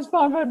so much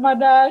fun with my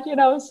dad, you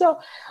know. So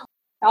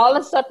all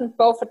of a sudden,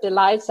 both of the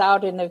lights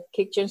out in the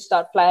kitchen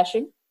start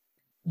flashing.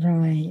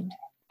 Right.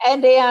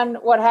 And then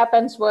what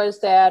happens was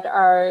that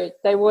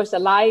there was a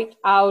light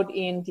out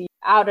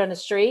on the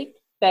street,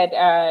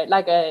 that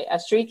like a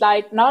street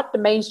light, not the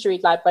main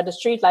street light, but the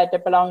street light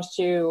that belongs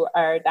to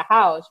the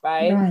house,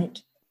 right?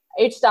 Right.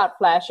 It starts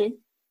flashing.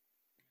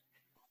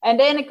 And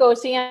then it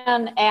goes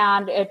in,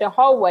 and the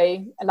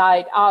hallway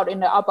light out in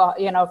the upper,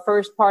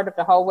 first part of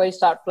the hallway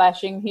start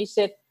flashing. He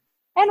said,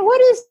 "And what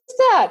is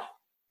that?"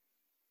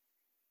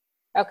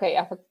 Okay,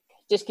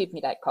 just give me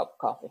that cup of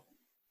coffee.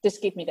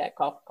 Just give me that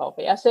cup of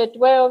coffee. I said,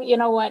 "Well, you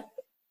know what?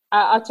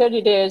 I'll tell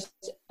you this.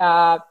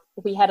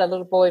 We had a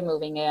little boy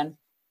moving in."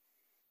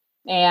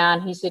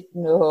 And he said,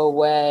 "No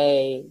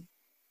way.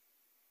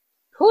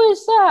 Who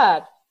is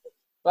that?"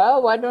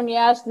 "Well, why don't you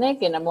ask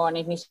Nick in the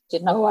morning?" He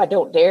said, "No, I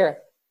don't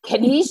dare."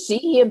 "Can he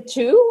see him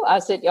too?" I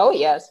said, "Oh,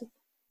 yes.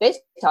 They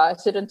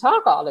sit and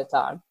talk all the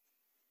time."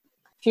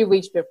 A few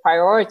weeks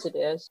prior to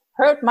this,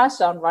 heard my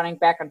son running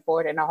back and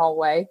forth in the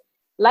hallway,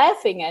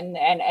 laughing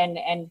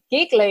and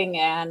giggling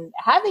and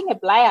having a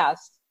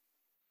blast.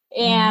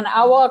 And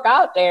I walk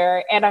out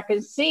there and I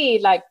can see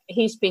like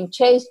he's being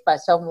chased by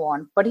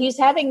someone, but he's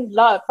having a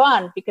lot of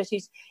fun because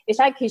it's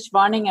like he's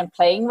running and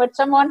playing with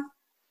someone.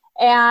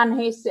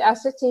 And I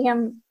said to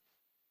him,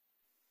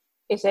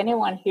 "Is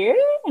anyone here?"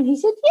 And he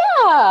said,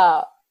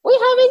 "Yeah,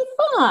 we're having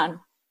fun."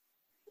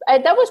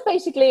 That was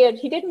basically it.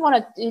 He didn't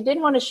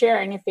want to share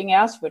anything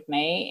else with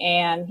me.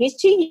 And he's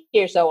 2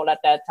 years old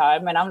at that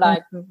time. And I'm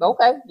like,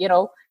 okay, and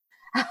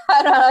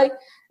I'm like,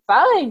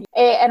 fine.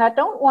 And I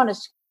don't want to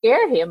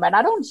scare him, and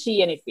I don't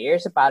see any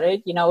fears about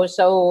it,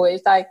 so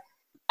it's like,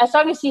 as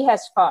long as he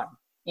has fun,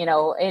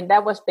 and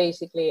that was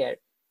basically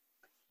it.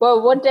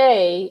 Well, one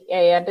day,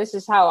 and this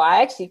is how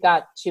I actually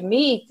got to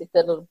meet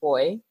the little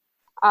boy.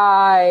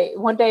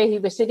 One day he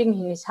was sitting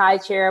in his high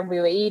chair and we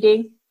were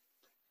eating,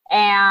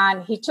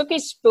 and he took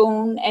his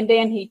spoon and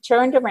then he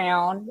turned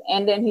around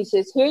and then he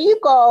says, "Here you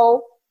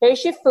go,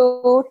 here's your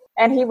food."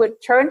 And he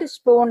would turn the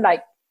spoon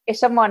like if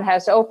someone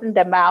has opened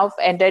their mouth,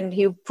 and then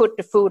he put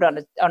the food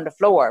on the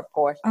floor, of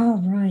course. Oh,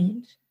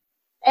 right.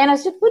 And I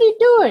said, "What are you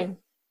doing?"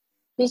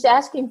 He's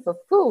asking for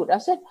food. I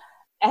said,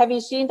 "Have you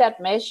seen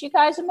that mess you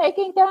guys are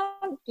making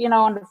down,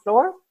 on the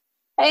floor?"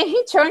 And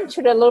he turned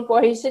to the little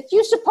boy. He said,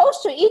 "You're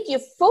supposed to eat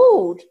your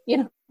food.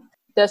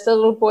 Does the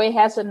little boy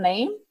has a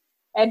name?"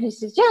 And he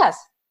says, "Yes,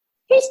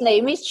 his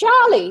name is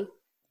Charlie.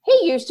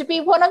 He used to be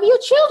one of your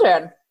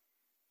children."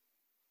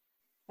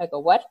 I go,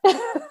 "What?"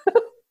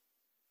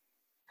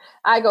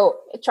 I go,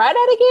 "Try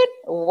that again."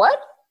 "What?"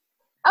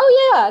 "Oh,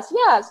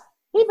 yes.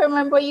 He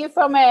remember you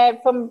from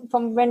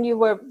when you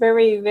were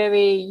very,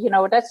 very,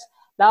 that's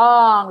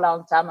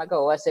long time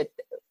ago." I said,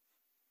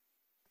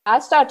 I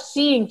started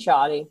seeing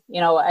Charlie,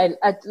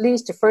 at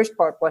least the first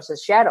part was a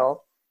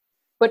shadow.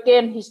 But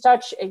then he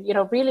starts,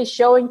 really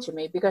showing to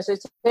me, because I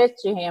said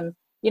to him,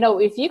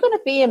 "If you're going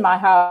to be in my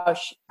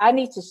house, I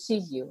need to see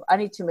you. I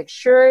need to make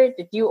sure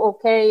that you're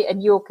okay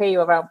and you're okay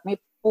around me,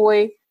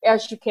 boy,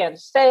 else you can't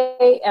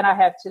stay, and I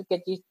have to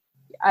get you,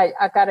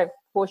 I got to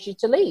force you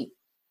to leave."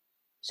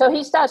 So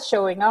he starts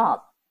showing up.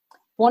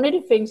 One of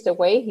the things, the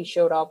way he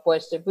showed up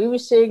was that we were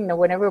sitting,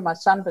 whenever my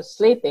son was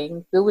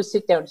sleeping, we would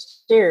sit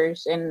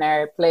downstairs and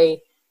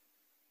play,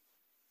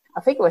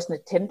 I think it was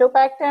Nintendo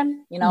back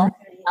then, now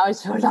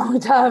it's a long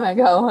time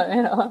ago,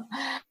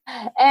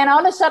 And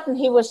all of a sudden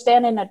he was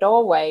standing in the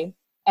doorway,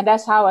 and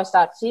that's how I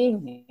started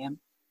seeing him.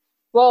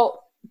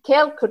 Well,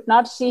 Kel could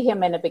not see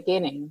him in the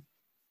beginning.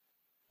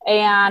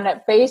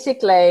 And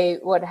basically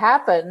what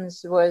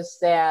happens was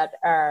that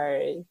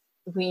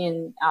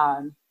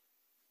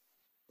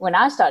when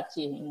I started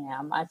seeing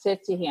him, I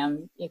said to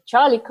him,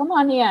 "Charlie, come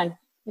on in.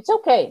 It's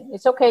okay.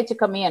 It's okay to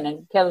come in."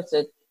 And Kel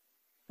said,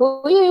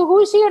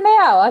 Who's here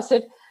now?" I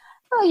said,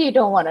 "Oh, you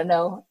don't want to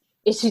know.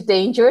 Is he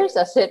dangerous?"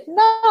 I said,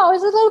 "No,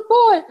 it's a little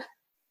boy."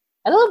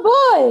 "A little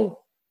boy?"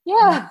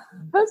 "Yeah."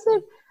 I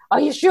said, "Are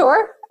you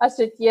sure?" I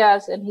said,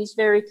 "Yes." And he's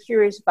very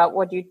curious about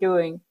what you're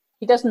doing.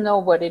 He doesn't know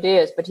what it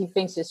is, but he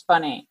thinks it's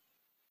funny.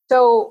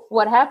 So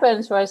what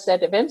happens was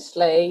that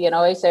eventually,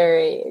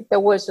 there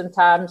were some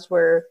times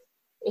where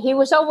he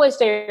was always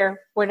there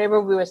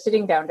whenever we were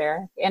sitting down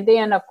there. And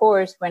then, of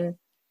course, when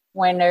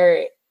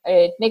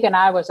Nick and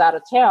I was out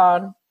of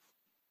town,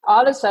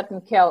 all of a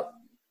sudden, Kel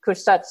could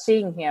start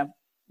seeing him.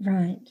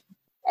 Right.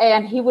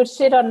 And he would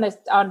sit on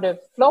the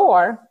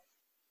floor,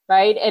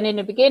 right? And in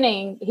the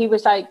beginning, he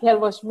was like, Kel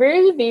was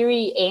very,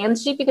 very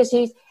antsy, because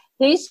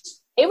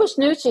it was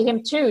new to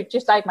him too,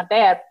 just like my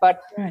dad, but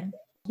right.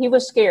 He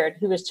was scared.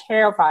 He was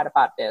terrified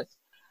about this.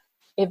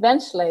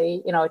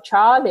 Eventually,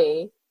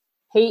 Charlie,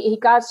 he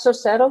got so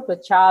settled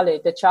with Charlie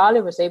that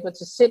Charlie was able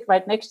to sit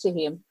right next to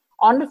him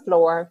on the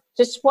floor,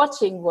 just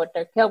watching what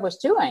Kel was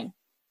doing.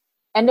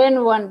 And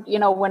then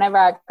whenever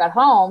I got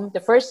home, the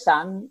first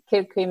time,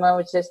 Kel came over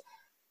and says,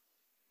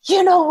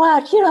 you know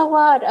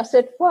what? I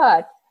said,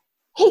 "What?"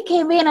 "He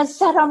came in and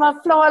sat on my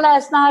floor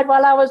last night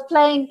while I was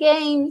playing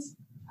games."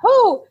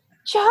 "Oh,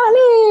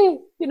 Charlie!"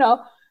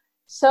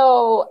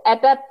 So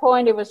at that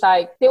point, it was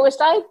like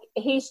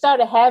he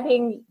started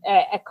having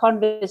a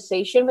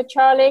conversation with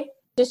Charlie,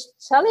 just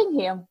telling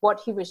him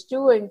what he was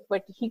doing,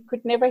 but he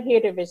could never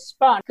hear the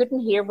response, couldn't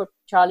hear what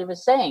Charlie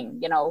was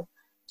saying,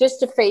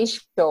 just the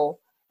facial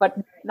but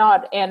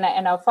not. And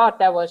I thought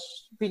that was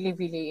really,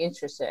 really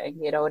interesting,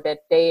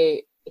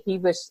 that he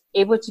was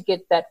able to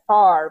get that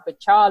far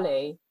with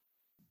Charlie.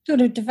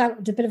 Sort of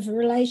developed a bit of a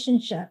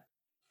relationship.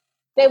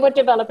 They were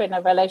developing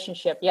a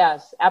relationship,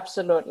 yes,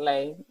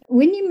 absolutely.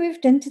 When you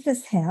moved into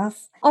this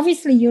house,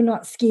 obviously you're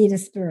not scared of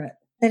spirit.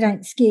 They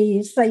don't scare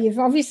you. So you've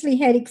obviously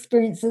had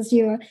experiences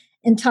your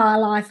entire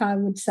life, I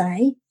would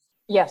say.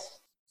 Yes.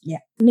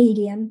 Yeah.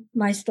 Medium,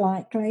 most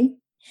likely.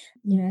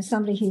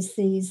 Somebody who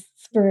sees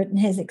spirit and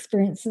has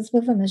experiences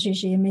with them is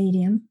usually a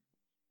medium,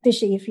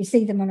 especially if you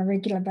see them on a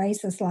regular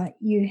basis like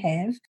you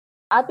have.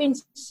 I've been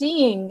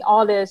seeing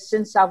all this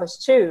since I was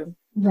 2.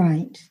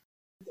 Right.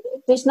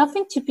 There's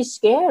nothing to be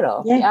scared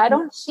of. Yeah. I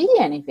don't see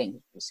anything to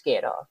be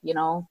scared of,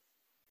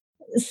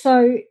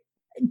 So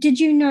did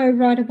you know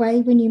right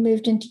away when you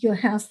moved into your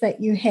house that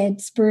you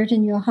had spirit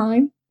in your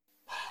home?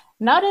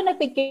 Not in the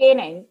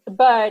beginning,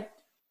 but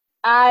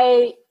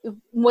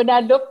when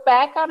I look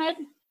back on it,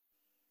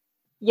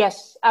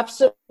 yes,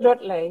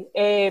 absolutely.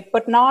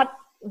 But not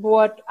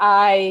when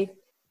I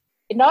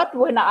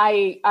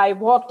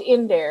walked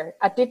in there.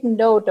 I didn't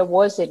know there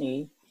was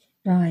any.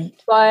 Right.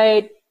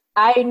 But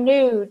I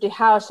knew the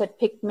house had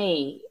picked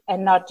me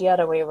and not the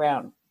other way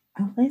around.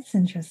 Oh, that's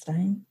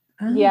interesting.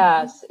 Oh,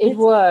 yes, it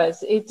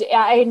was.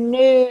 I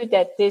knew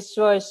that this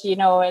was,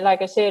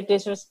 like I said,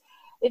 this was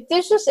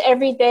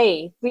every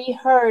day. We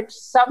heard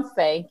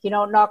something,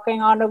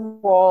 knocking on the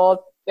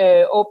wall,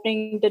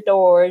 opening the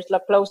doors,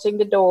 closing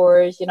the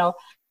doors,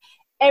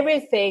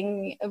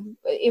 everything.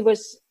 It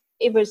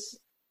was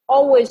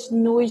always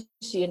noisy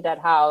in that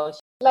house.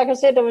 Like I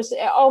said, it was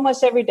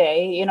almost every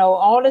day,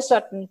 all of a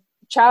sudden,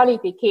 Charlie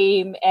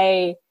became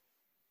a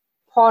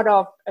part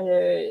of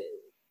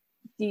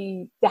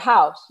the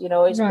house,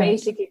 it's right.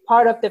 basically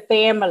part of the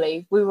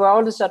family. We were all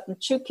of a sudden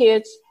 2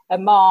 kids, a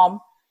mom.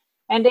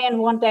 And then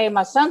one day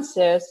my son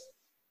says,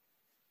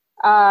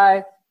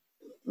 Mom,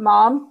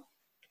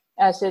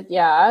 I said,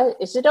 yeah,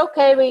 is it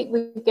okay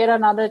we get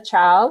another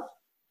child?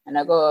 And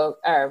I go,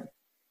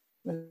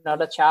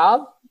 another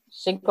child,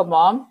 single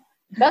mom?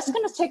 That's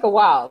going to take a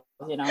while,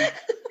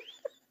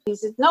 He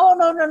said,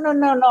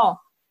 no.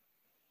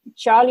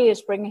 Charlie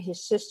is bringing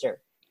his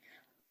sister.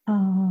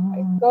 Oh.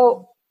 I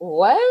go,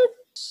 what?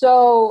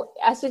 So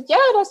I said, yeah,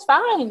 that's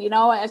fine,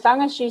 as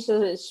long as she's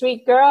a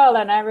sweet girl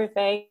and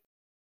everything.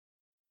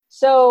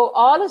 So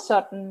all of a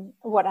sudden,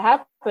 what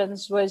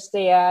happens was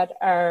that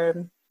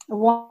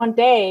one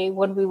day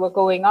when we were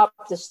going up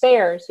the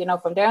stairs,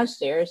 from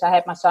downstairs, I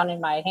had my son in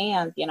my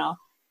hand,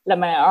 like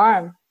my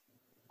arm.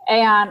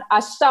 And I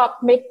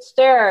stopped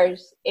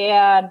mid-stairs,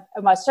 and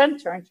my son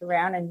turns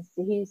around and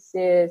he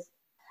says,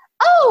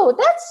 oh,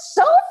 that's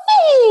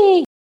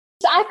Sophie.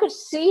 I could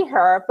see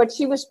her, but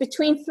she was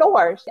between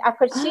floors. I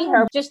could see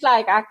her just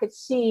like I could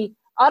see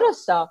other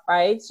stuff,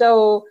 right?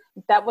 So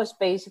that was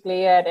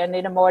basically it. And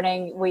in the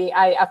morning,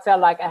 I felt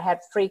like I had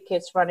 3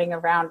 kids running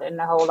around in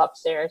the whole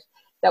upstairs.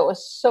 That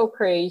was so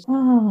crazy.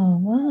 Oh,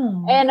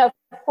 wow. And of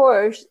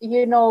course,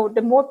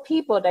 the more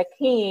people that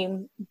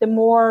came, the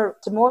more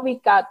we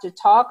got to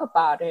talk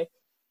about it.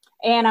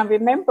 And I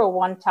remember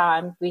one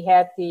time we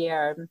had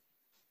the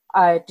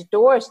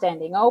door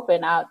standing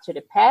open out to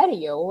the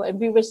patio, and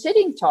we were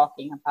sitting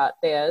talking about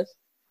this.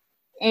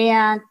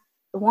 And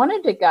one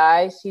of the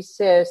guys, he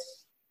says,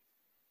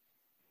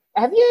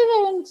 have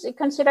you even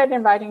considered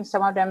inviting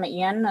some of them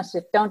in? I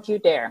said, don't you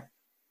dare.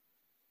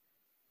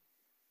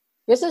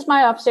 This is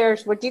my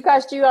upstairs. What you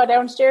guys do out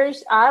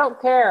downstairs, I don't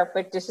care,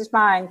 but this is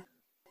mine.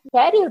 The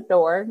patio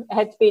door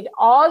had been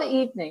all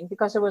evening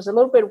because it was a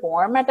little bit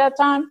warm at that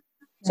time.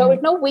 So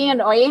with no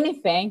wind or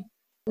anything,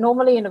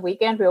 normally in the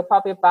weekend, we were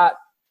probably about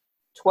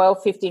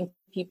 12, 15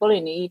 people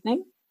in the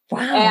evening. Wow.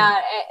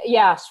 And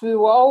yes,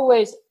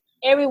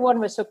 everyone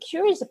was so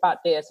curious about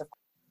this.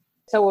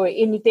 So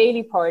in the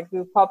daily part,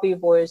 we probably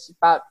was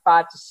about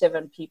 5 to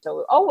 7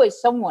 people.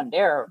 Always someone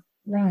there.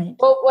 Right.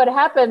 But what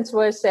happens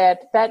was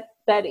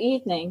that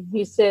evening,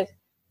 he said,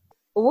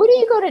 what are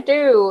you going to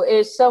do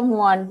if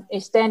someone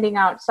is standing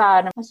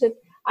outside? And I said,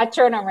 I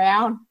turned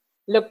around,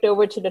 looked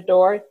over to the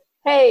door.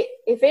 Hey,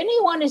 if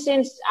anyone is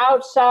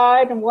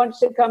outside and wants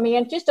to come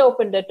in, just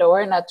open the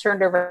door. And I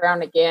turned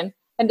around again,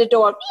 and the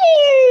door,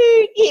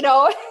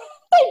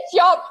 it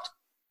jumped.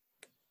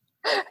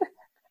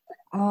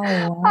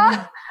 Oh,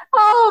 wow.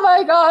 Oh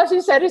my gosh.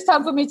 He said, it's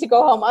time for me to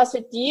go home. I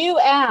said, you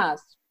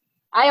asked.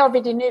 I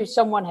already knew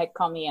someone had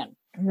come in.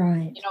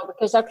 Right.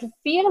 Because I could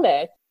feel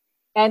it.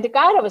 And the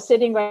guy that was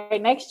sitting right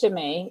next to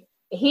me,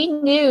 he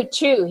knew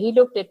too. He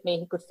looked at me.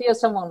 He could feel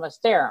someone was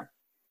there.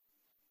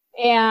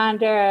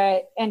 And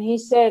he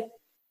said,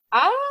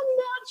 I'm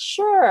not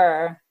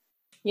sure,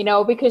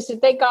 because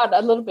they got a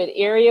little bit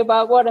eerie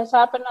about what has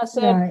happened. I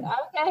said, right.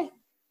 Okay,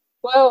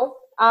 well,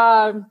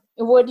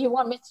 what do you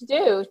want me to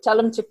do? Tell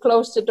him to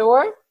close the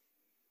door?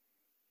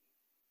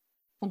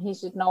 And he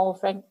said, no,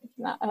 Frank,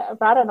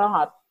 rather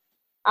not.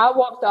 I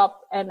walked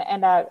up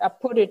and I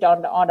put it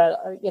on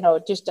a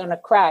just on a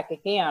crack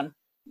again.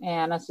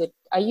 And I said,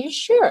 are you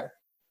sure?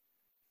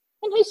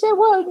 And he said,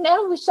 well,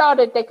 now we saw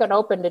that they can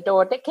open the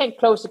door. They can't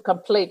close it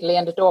completely,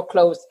 and the door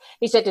closed.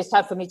 He said, it's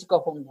time for me to go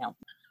home now.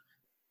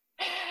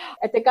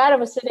 And the guy that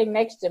was sitting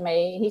next to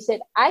me, he said,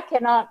 I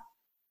cannot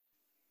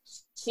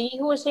see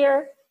who is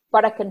here,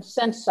 but I can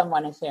sense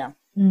someone is here.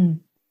 Mm.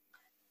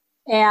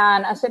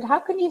 And I said, how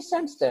can you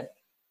sense it?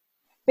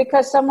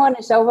 Because someone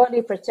is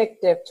overly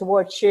protective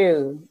towards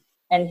you,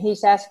 and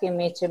he's asking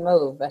me to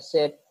move. I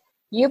said,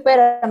 you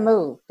better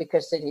move,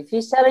 because if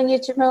he's telling you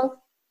to move,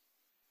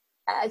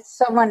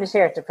 someone is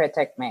here to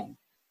protect me.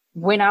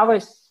 When I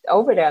was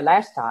over there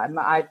last time,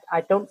 I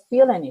don't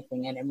feel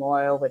anything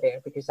anymore over there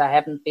because I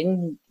haven't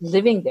been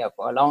living there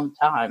for a long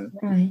time.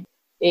 Right.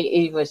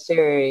 It was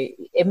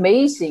very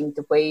amazing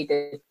the way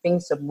that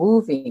things are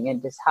moving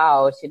in this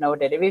house,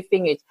 that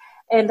everything is,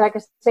 and like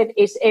I said,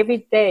 it's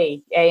every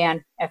day.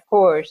 And of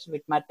course,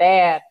 with my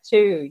dad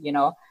too,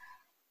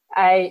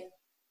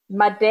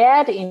 my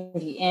dad in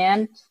the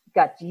end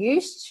got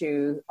used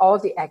to all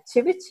the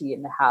activity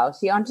in the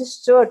house. He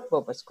understood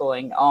what was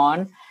going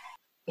on.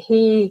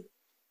 He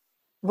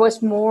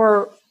was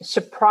more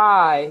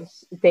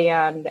surprised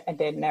than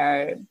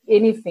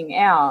anything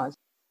else,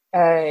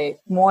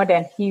 more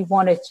than he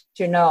wanted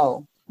to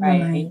know,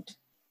 right?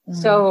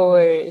 So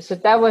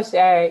that was,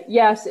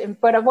 yes,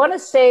 but I want to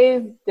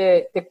save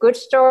the good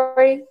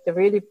story, the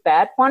really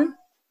bad one.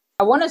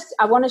 I want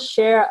to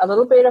share a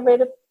little bit of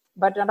it,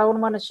 but I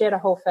don't want to share the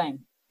whole thing.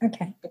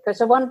 Okay.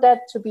 Because I want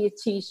that to be a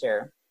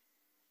teaser,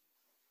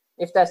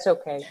 if that's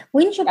okay.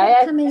 When's your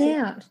book coming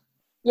out?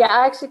 Yeah,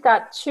 I actually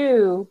got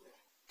two.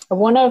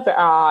 One of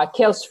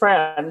Kel's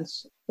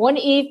friends, one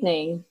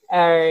evening,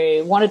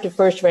 one of the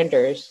first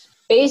renters.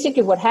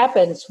 Basically, what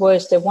happens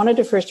was that one of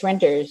the first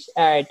renters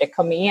that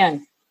come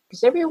in,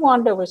 because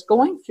everyone that was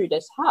going through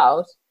this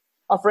house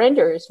of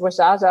renters was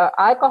either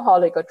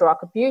alcoholic or drug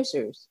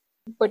abusers.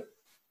 But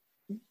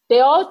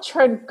they all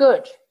turned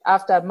good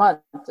after a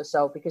month or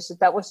so because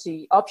that was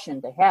the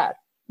option they had.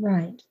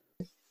 Right.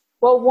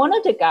 Well, one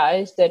of the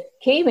guys that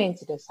came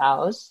into this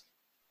house,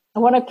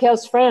 one of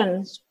Kel's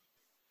friends,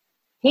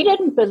 he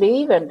didn't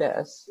believe in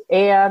this.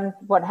 And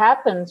what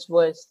happens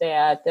was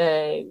that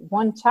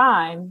one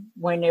time,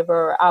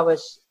 whenever I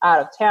was out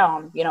of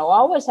town, I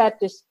always had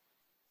this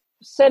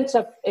sense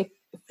of a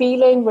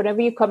feeling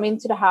whenever you come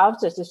into the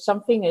house as if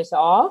something is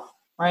off,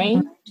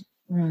 right?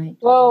 Right.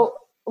 Well,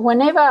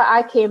 whenever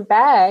I came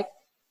back,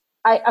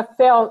 I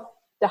felt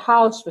the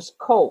house was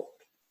cold.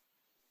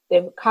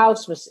 The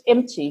house was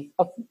empty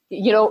of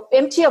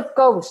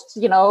ghosts,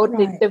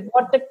 Right. the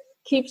what that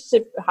keeps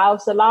the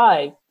house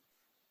alive.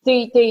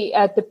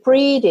 The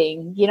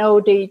breathing,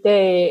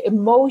 the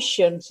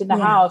emotions in the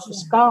house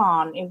was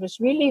gone. It was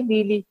really,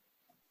 really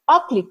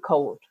ugly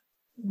cold.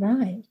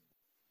 Right.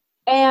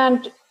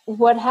 And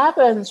what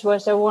happens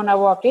was that when I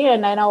walked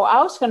in, I know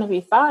I was going to be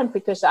fine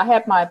because I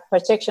had my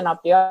protection of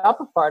the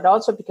upper part,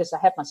 also because I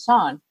had my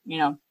son,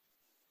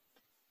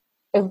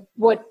 And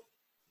what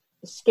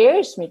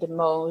scares me the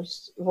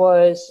most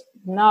was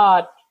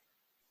not,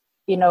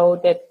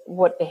 that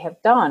what they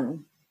have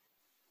done.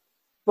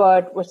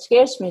 But what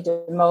scares me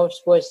the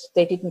most was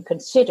they didn't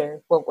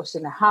consider what was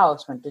in the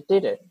house when they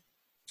did it.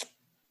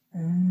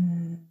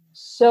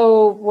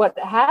 So what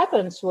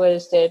happens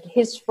was that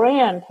his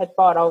friend had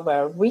bought over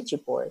a Ouija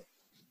board.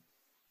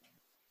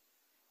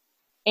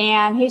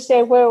 And he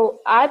said, well,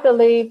 I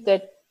believe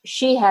that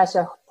she has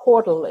a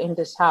portal in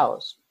this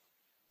house.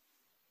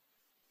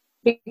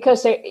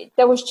 Because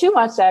there was too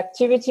much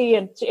activity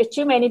and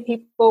too many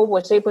people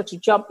was able to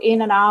jump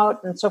in and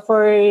out and so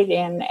forth.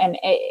 And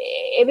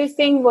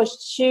everything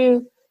was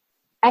too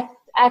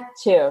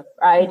active,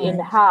 right, in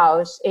the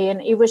house.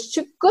 And it was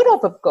too good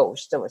of a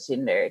ghost that was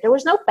in there. There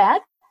was no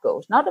bad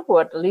ghost, not of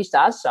what at least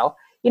I saw.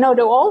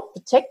 They're all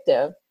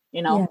protective,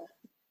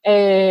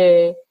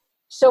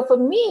 So for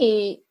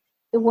me,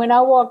 when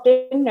I walked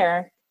in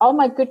there, all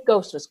my good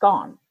ghost was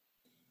gone.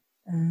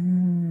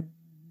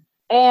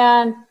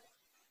 And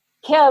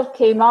Kel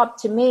came up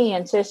to me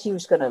and says he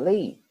was going to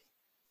leave.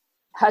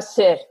 I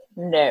said,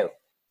 no,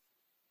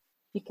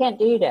 you can't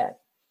do that.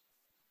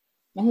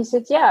 And he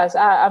said, yes,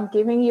 I'm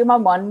giving you my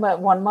 1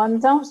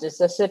 month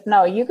notice. I said,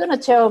 no, you're going to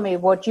tell me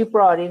what you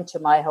brought into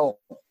my home.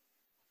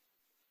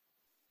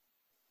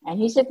 And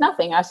he said,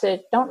 nothing. I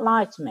said, don't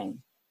lie to me.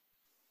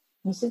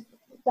 He said,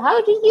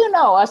 how do you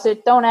know? I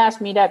said, don't ask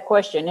me that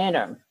question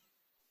either.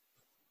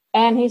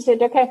 And he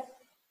said, okay.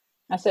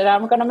 I said,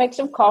 I'm going to make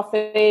some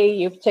coffee.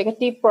 You take a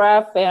deep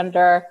breath and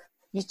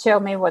you tell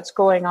me what's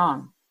going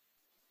on.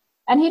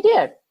 And he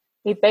did.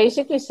 He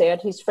basically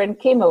said his friend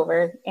came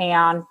over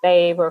and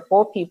they were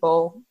 4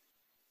 people,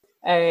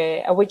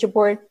 a Ouija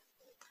board,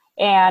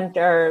 and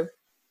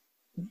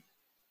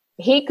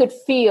he could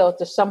feel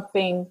that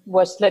something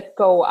was let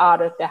go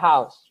out of the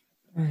house.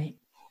 Right.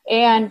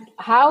 And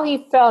how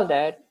he felt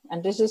it,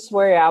 and this is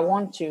where I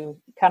want to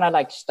kind of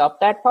like stop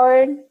that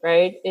part,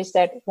 right, is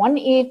that one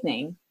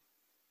evening,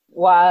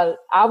 while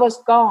I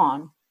was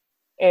gone,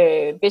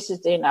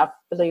 visiting, I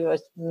believe it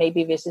was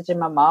maybe visiting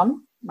my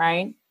mom,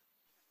 right?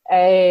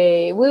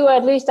 We were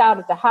at least out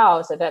of the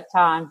house at that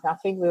time. I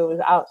think we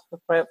were out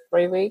for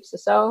 3 weeks or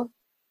so.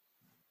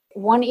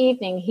 One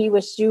evening, he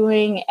was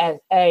doing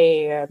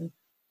a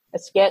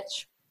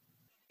sketch,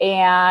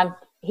 and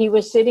he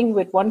was sitting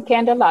with one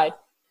candlelight,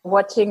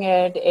 watching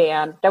it,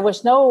 and there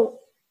was no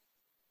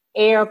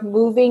air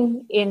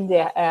moving in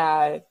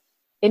the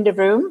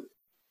room.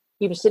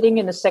 He was sitting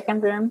in the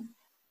second room.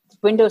 The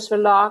windows were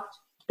locked.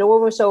 The door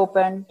was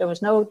open. There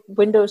was no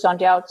windows on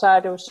the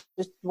outside. There was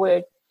just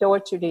a door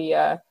to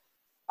the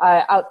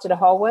out to the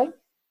hallway.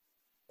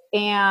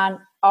 And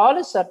all of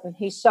a sudden,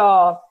 he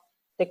saw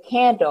the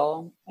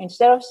candle,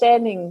 instead of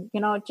standing,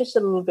 just a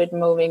little bit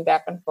moving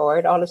back and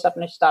forth, all of a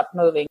sudden it stopped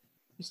moving.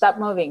 He stopped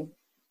moving.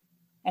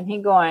 And he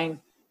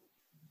going,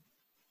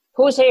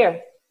 "Who's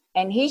here?"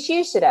 And he's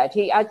used to that.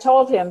 I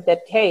told him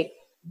that, hey,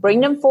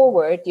 bring them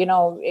forward.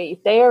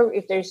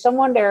 If there's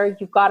someone there,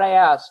 you got to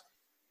ask.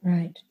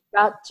 Right.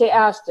 Got to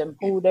ask them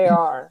who they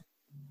are.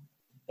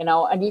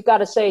 And you got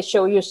to say,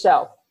 show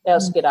yourself.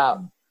 Else get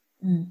out.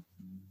 Mm.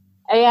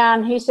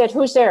 And he said,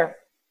 "Who's there?"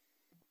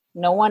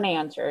 No one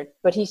answered,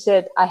 but he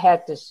said, "I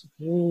had this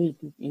really,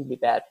 really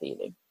bad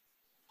feeling."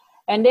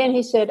 And then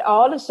he said,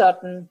 all of a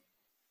sudden,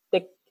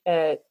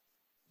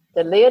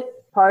 the lid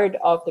part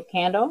of the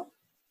candle,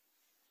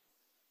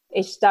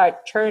 it started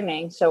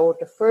turning. So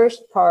the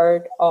first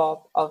part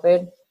of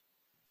it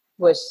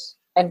was,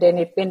 and then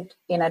it went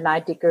in a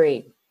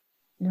 90-degree.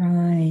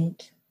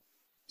 Right.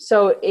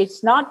 So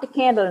it's not the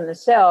candle in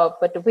itself,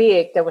 but the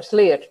wick that was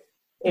lit.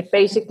 It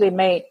basically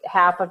made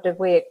half of the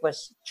wick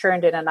was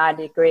turned in a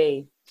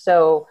 90-degree.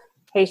 So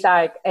he's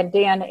like, and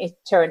then it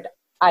turned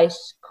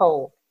ice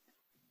cold.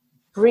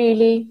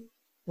 Really,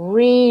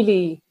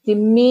 really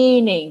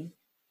demeaning,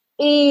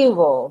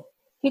 evil.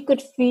 He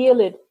could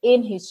feel it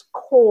in his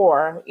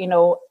core,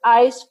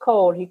 ice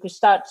cold. He could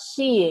start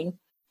seeing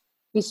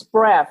his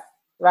breath,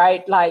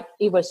 right? Like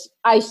it was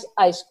ice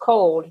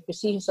cold. He could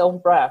see his own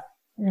breath.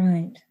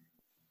 Right.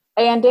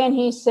 And then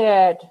he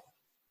said,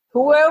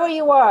 "Whoever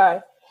you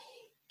are,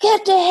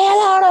 get the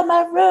hell out of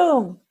my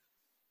room."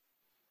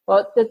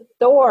 Well, the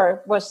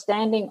door was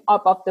standing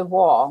up the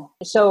wall.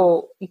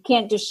 So you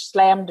can't just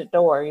slam the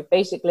door.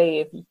 Basically,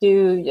 if you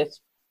do,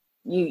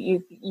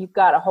 you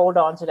got to hold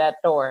on to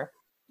that door.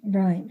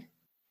 Right.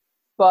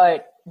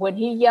 But when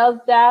he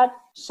yelled that,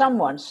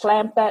 someone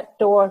slammed that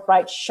door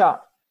right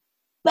shut.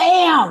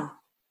 Bam!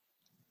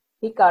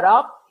 He got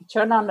up, he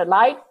turned on the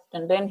light,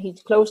 and then he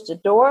closed the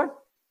door.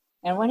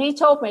 And when he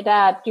told me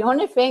that, the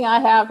only thing I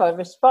have a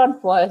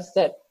response was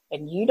that,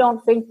 "And you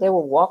don't think they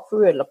will walk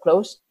through a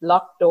closed,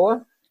 locked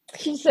door?"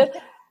 He said,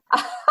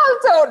 "I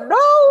don't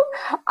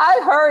know.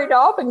 I hurried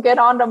up and get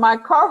under my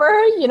cover,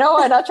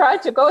 and I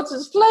tried to go to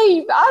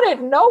sleep. I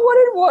didn't know what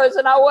it was,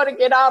 and I want to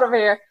get out of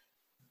here."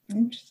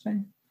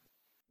 Interesting.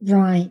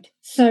 Right.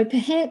 So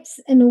perhaps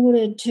in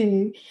order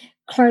to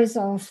close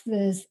off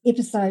this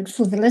episode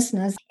for the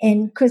listeners,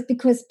 and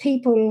because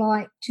people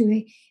like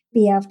to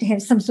be able to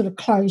have some sort of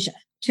closure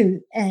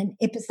to an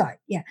episode.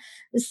 Yeah.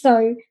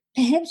 So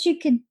perhaps you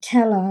could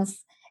tell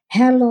us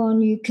how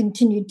long you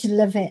continued to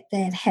live at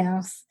that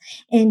house,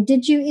 and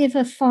did you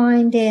ever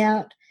find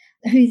out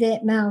who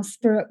that male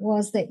spirit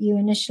was that you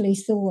initially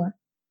saw?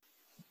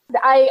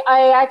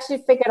 I actually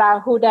figured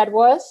out who that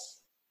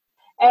was,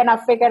 and I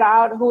figured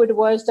out who it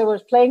was that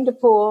was playing the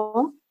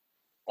pool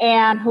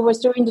and who was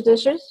doing the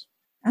dishes.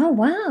 Oh,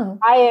 wow.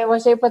 I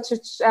was able to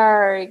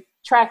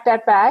track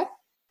that back.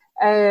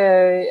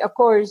 Of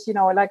course,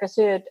 like I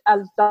said, a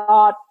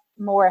lot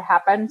more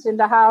happens in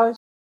the house.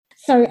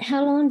 So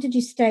how long did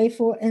you stay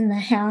for in the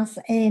house,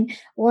 and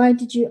why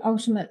did you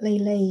ultimately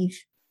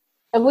leave?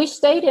 And we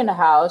stayed in the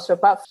house for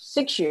about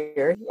 6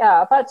 years.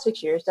 Yeah, about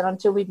 6 years, and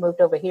until we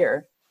moved over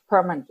here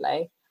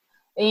permanently.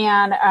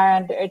 And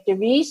the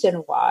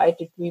reason why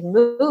did we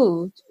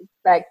moved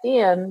back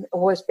then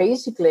was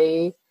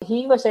basically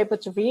he was able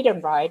to read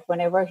and write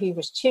whenever he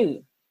was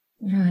 2.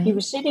 Right. He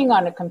was sitting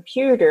on a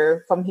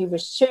computer from he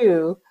was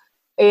 2,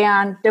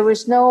 and there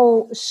was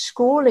no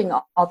schooling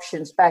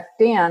options back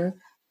then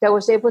that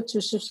was able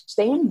to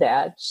sustain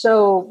that.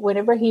 So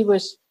whenever he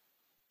was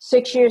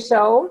 6 years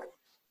old,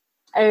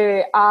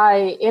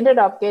 I ended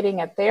up getting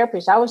a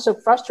therapist. I was so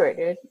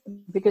frustrated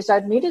because I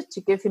needed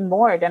to give him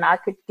more than I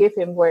could give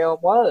him where I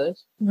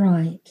was.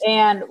 Right.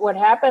 And what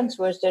happens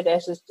was that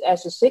as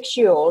a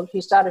 6-year-old,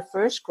 he started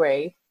first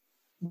grade,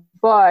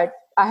 but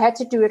I had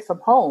to do it from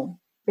home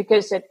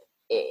because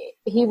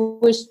he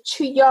was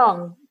too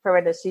young,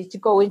 parentheses, to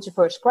go into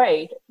first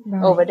grade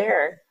over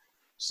there.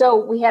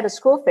 So we had a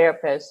school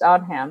therapist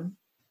on him.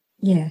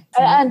 Yeah.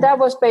 And that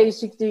was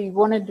basically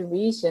one of the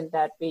reasons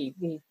that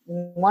we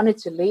wanted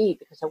to leave,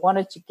 because I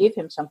wanted to give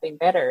him something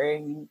better.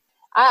 And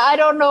I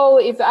don't know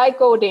if I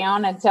go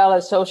down and tell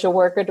a social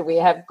worker that we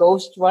have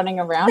ghosts running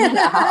around in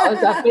the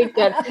house. I think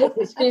that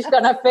she's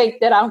going to think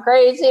that I'm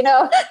crazy,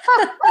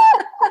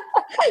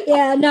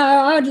 Yeah, no,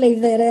 I would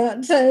leave that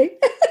out too.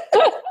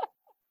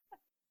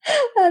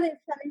 Oh, that's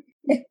funny.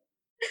 Yeah.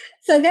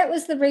 So that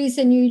was the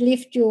reason you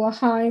left your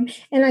home.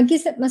 And I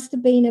guess it must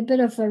have been a bit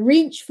of a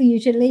wrench for you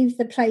to leave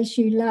the place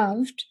you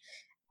loved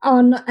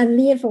on a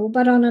level,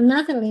 but on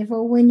another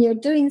level, when you're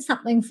doing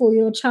something for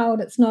your child,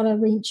 it's not a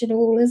wrench at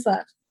all, is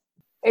it?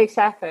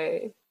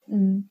 Exactly.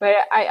 But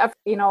I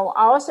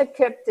also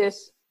kept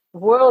this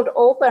world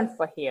open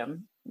for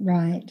him.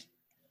 Right.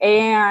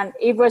 And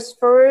it was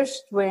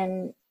first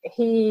when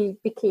he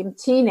became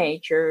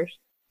teenagers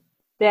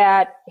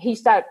that he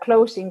started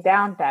closing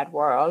down that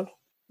world.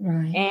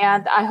 Right.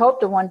 And I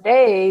hope that one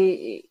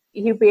day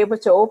he'll be able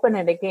to open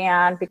it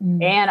again.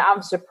 And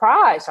I'm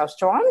surprised how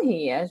strong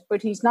he is,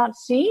 but he's not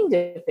seeing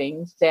the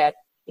things that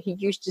he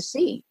used to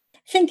see.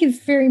 Thank you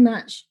very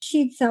much.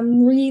 Shared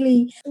some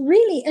really,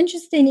 really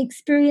interesting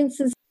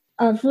experiences.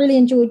 I've really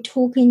enjoyed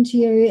talking to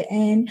you,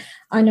 and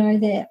I know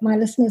that my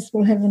listeners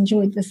will have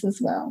enjoyed this as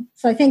well.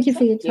 So thank you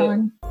for your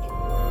time.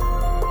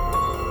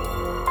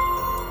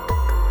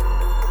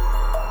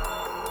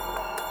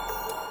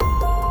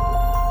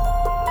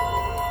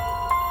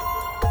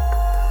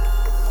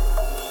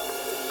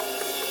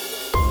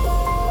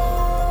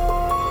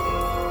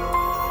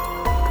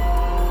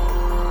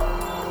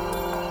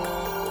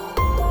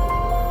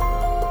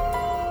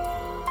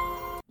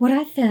 What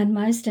I found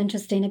most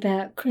interesting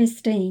about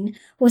Christine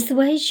was the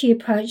way she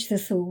approached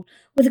this all,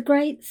 with a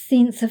great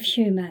sense of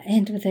humour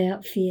and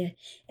without fear.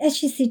 As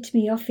she said to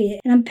me off air,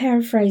 and I'm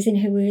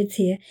paraphrasing her words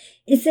here,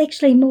 it's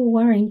actually more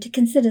worrying to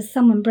consider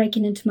someone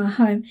breaking into my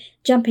home,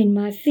 jumping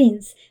my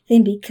fence,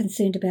 than be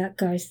concerned about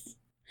ghosts.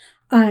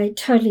 I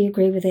totally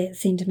agree with that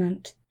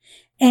sentiment.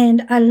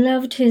 And I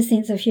loved her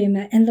sense of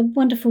humour and the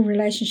wonderful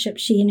relationship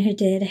she and her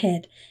dad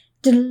had.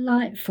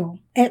 Delightful,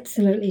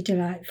 absolutely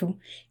delightful.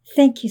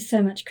 Thank you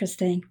so much,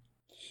 Christine.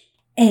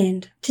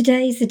 And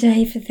today's the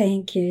day for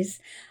thank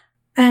yous.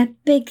 A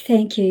big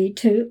thank you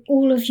to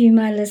all of you,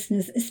 my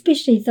listeners,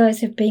 especially those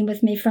who've been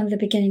with me from the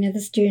beginning of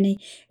this journey.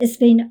 It's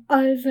been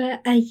over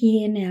a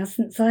year now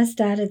since I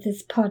started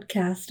this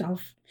podcast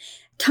off.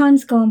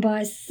 Time's gone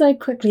by so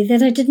quickly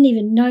that I didn't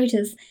even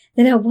notice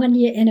that our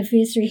 1-year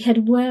anniversary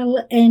had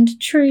well and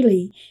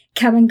truly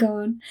come and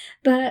gone.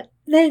 But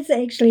that's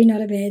actually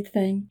not a bad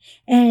thing.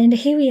 And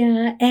here we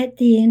are at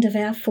the end of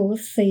our 4th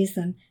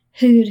season.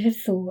 Who'd have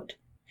thought?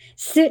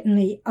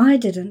 Certainly I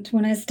didn't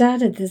when I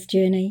started this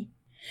journey.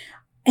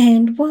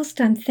 And whilst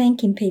I'm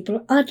thanking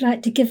people, I'd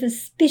like to give a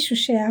special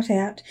shout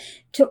out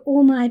to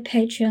all my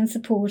Patreon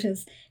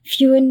supporters.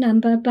 Few in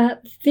number,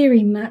 but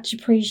very much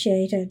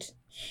appreciated.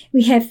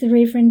 We have the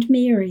Reverend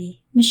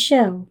Mary,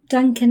 Michelle,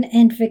 Duncan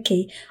and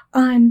Vicky.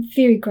 I'm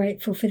very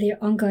grateful for their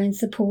ongoing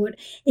support.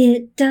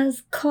 It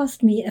does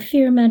cost me a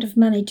fair amount of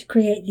money to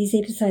create these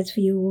episodes for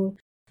you all.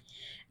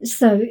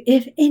 So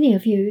if any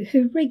of you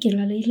who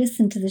regularly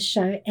listen to the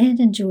show and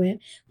enjoy it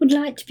would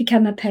like to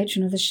become a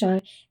patron of the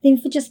show, then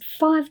for just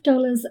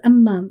 $5 a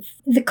month,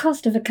 the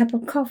cost of a cup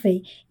of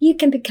coffee, you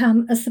can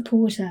become a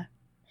supporter.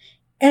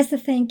 As a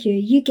thank you,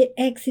 you get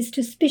access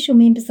to a special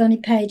members-only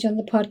page on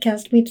the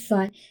podcast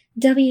website,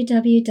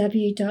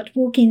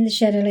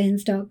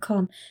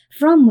 www.walkingtheshadowlands.com,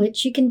 from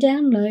which you can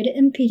download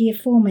in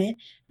PDF format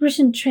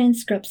written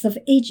transcripts of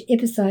each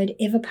episode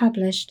ever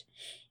published.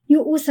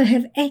 You also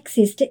have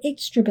access to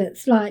extra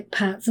bits like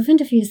parts of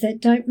interviews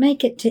that don't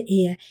make it to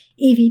air,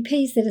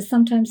 EVPs that are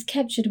sometimes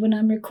captured when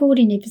I'm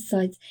recording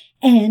episodes,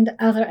 and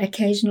other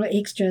occasional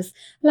extras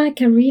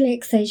like a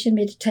relaxation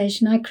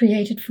meditation I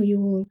created for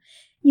you all.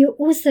 You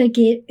also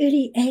get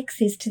early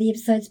access to the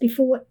episodes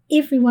before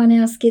everyone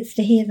else gets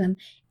to hear them.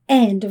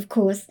 And, of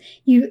course,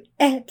 you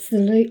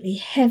absolutely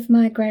have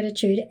my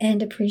gratitude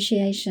and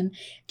appreciation.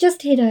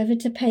 Just head over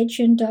to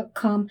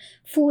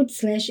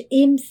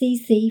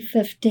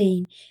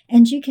patreon.com/MCC15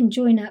 and you can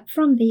join up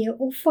from there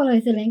or follow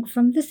the link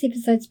from this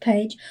episode's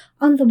page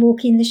on the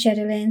Walking the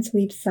Shadowlands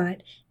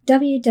website,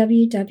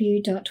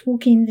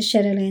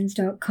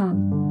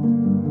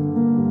 www.walkingtheshadowlands.com.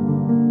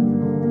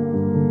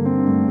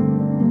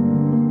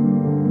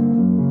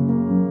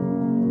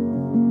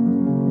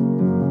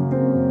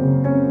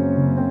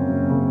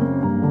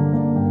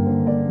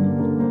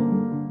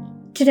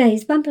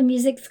 Today's bumper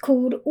music's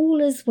called All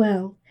Is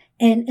Well,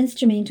 an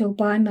instrumental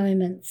by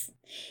Moments.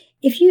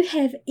 If you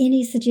have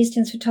any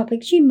suggestions for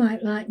topics you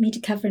might like me to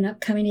cover in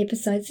upcoming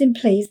episodes, then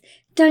please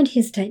don't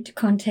hesitate to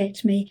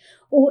contact me.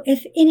 Or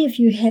if any of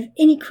you have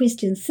any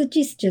questions,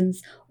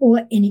 suggestions,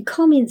 or any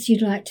comments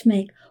you'd like to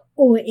make,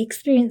 or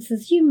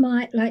experiences you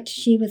might like to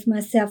share with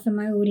myself and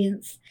my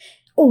audience,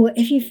 or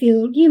if you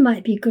feel you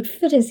might be a good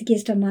fit as a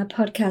guest on my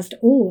podcast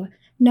or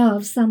know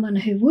of someone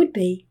who would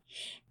be,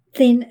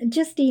 then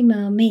just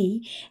email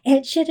me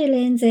at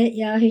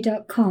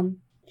shadowlands@yahoo.com.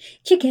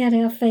 Check out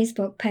our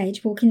Facebook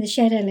page, Walking the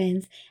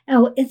Shadowlands,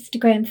 our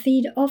Instagram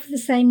feed of the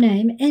same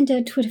name, and our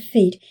Twitter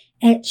feed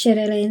at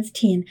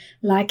Shadowlands10.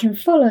 Like and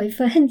follow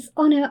for hints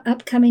on our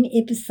upcoming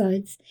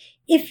episodes.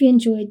 If you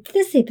enjoyed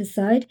this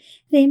episode,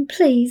 then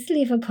please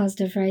leave a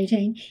positive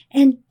rating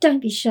and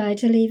don't be shy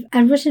to leave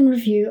a written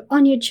review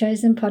on your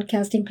chosen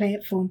podcasting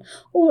platform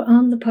or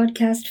on the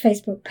podcast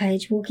Facebook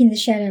page, Walking the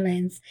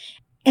Shadowlands.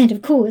 And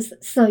of course,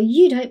 so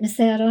you don't miss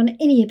out on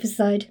any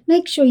episode,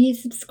 make sure you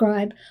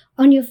subscribe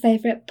on your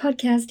favourite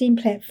podcasting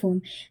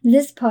platform.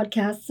 This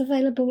podcast's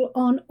available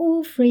on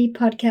all free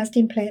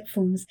podcasting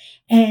platforms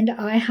and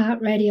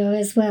iHeartRadio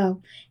as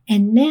well.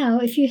 And now,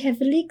 if you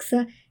have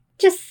Alexa,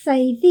 just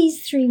say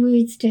these 3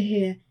 words to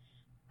her.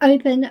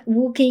 Open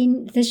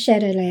Walking the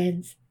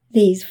Shadowlands.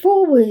 These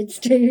 4 words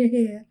to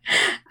her.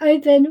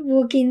 Open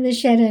Walking the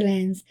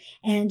Shadowlands,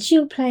 and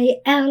she'll play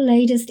our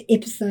latest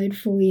episode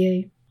for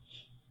you.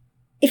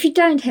 If you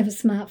don't have a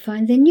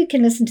smartphone, then you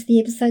can listen to the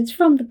episodes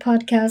from the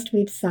podcast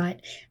website,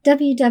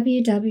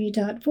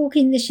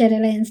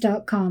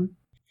 www.walkingtheshadowlands.com.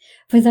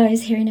 For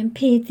those hearing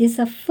impaired, there's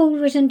a full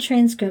written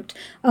transcript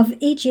of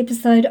each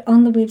episode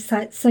on the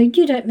website, so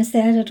you don't miss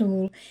out at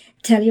all.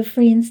 Tell your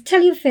friends,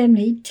 tell your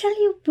family, tell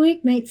your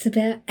workmates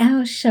about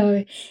our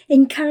show.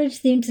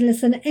 Encourage them to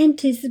listen and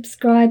to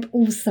subscribe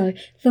also.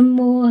 The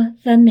more,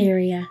 the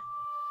merrier.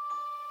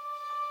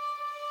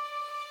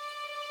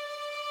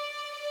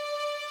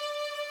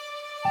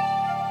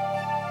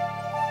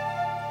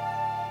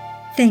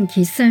 Thank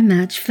you so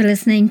much for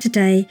listening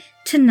today,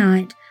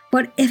 tonight,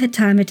 whatever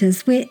time it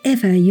is,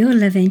 wherever you're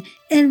living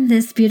in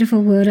this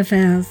beautiful world of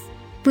ours.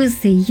 We'll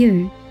see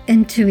you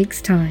in 2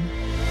 weeks' time.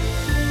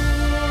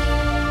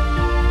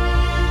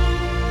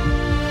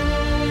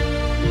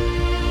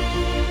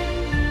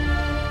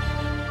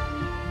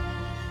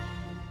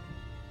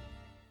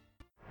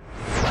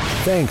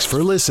 Thanks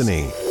for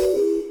listening.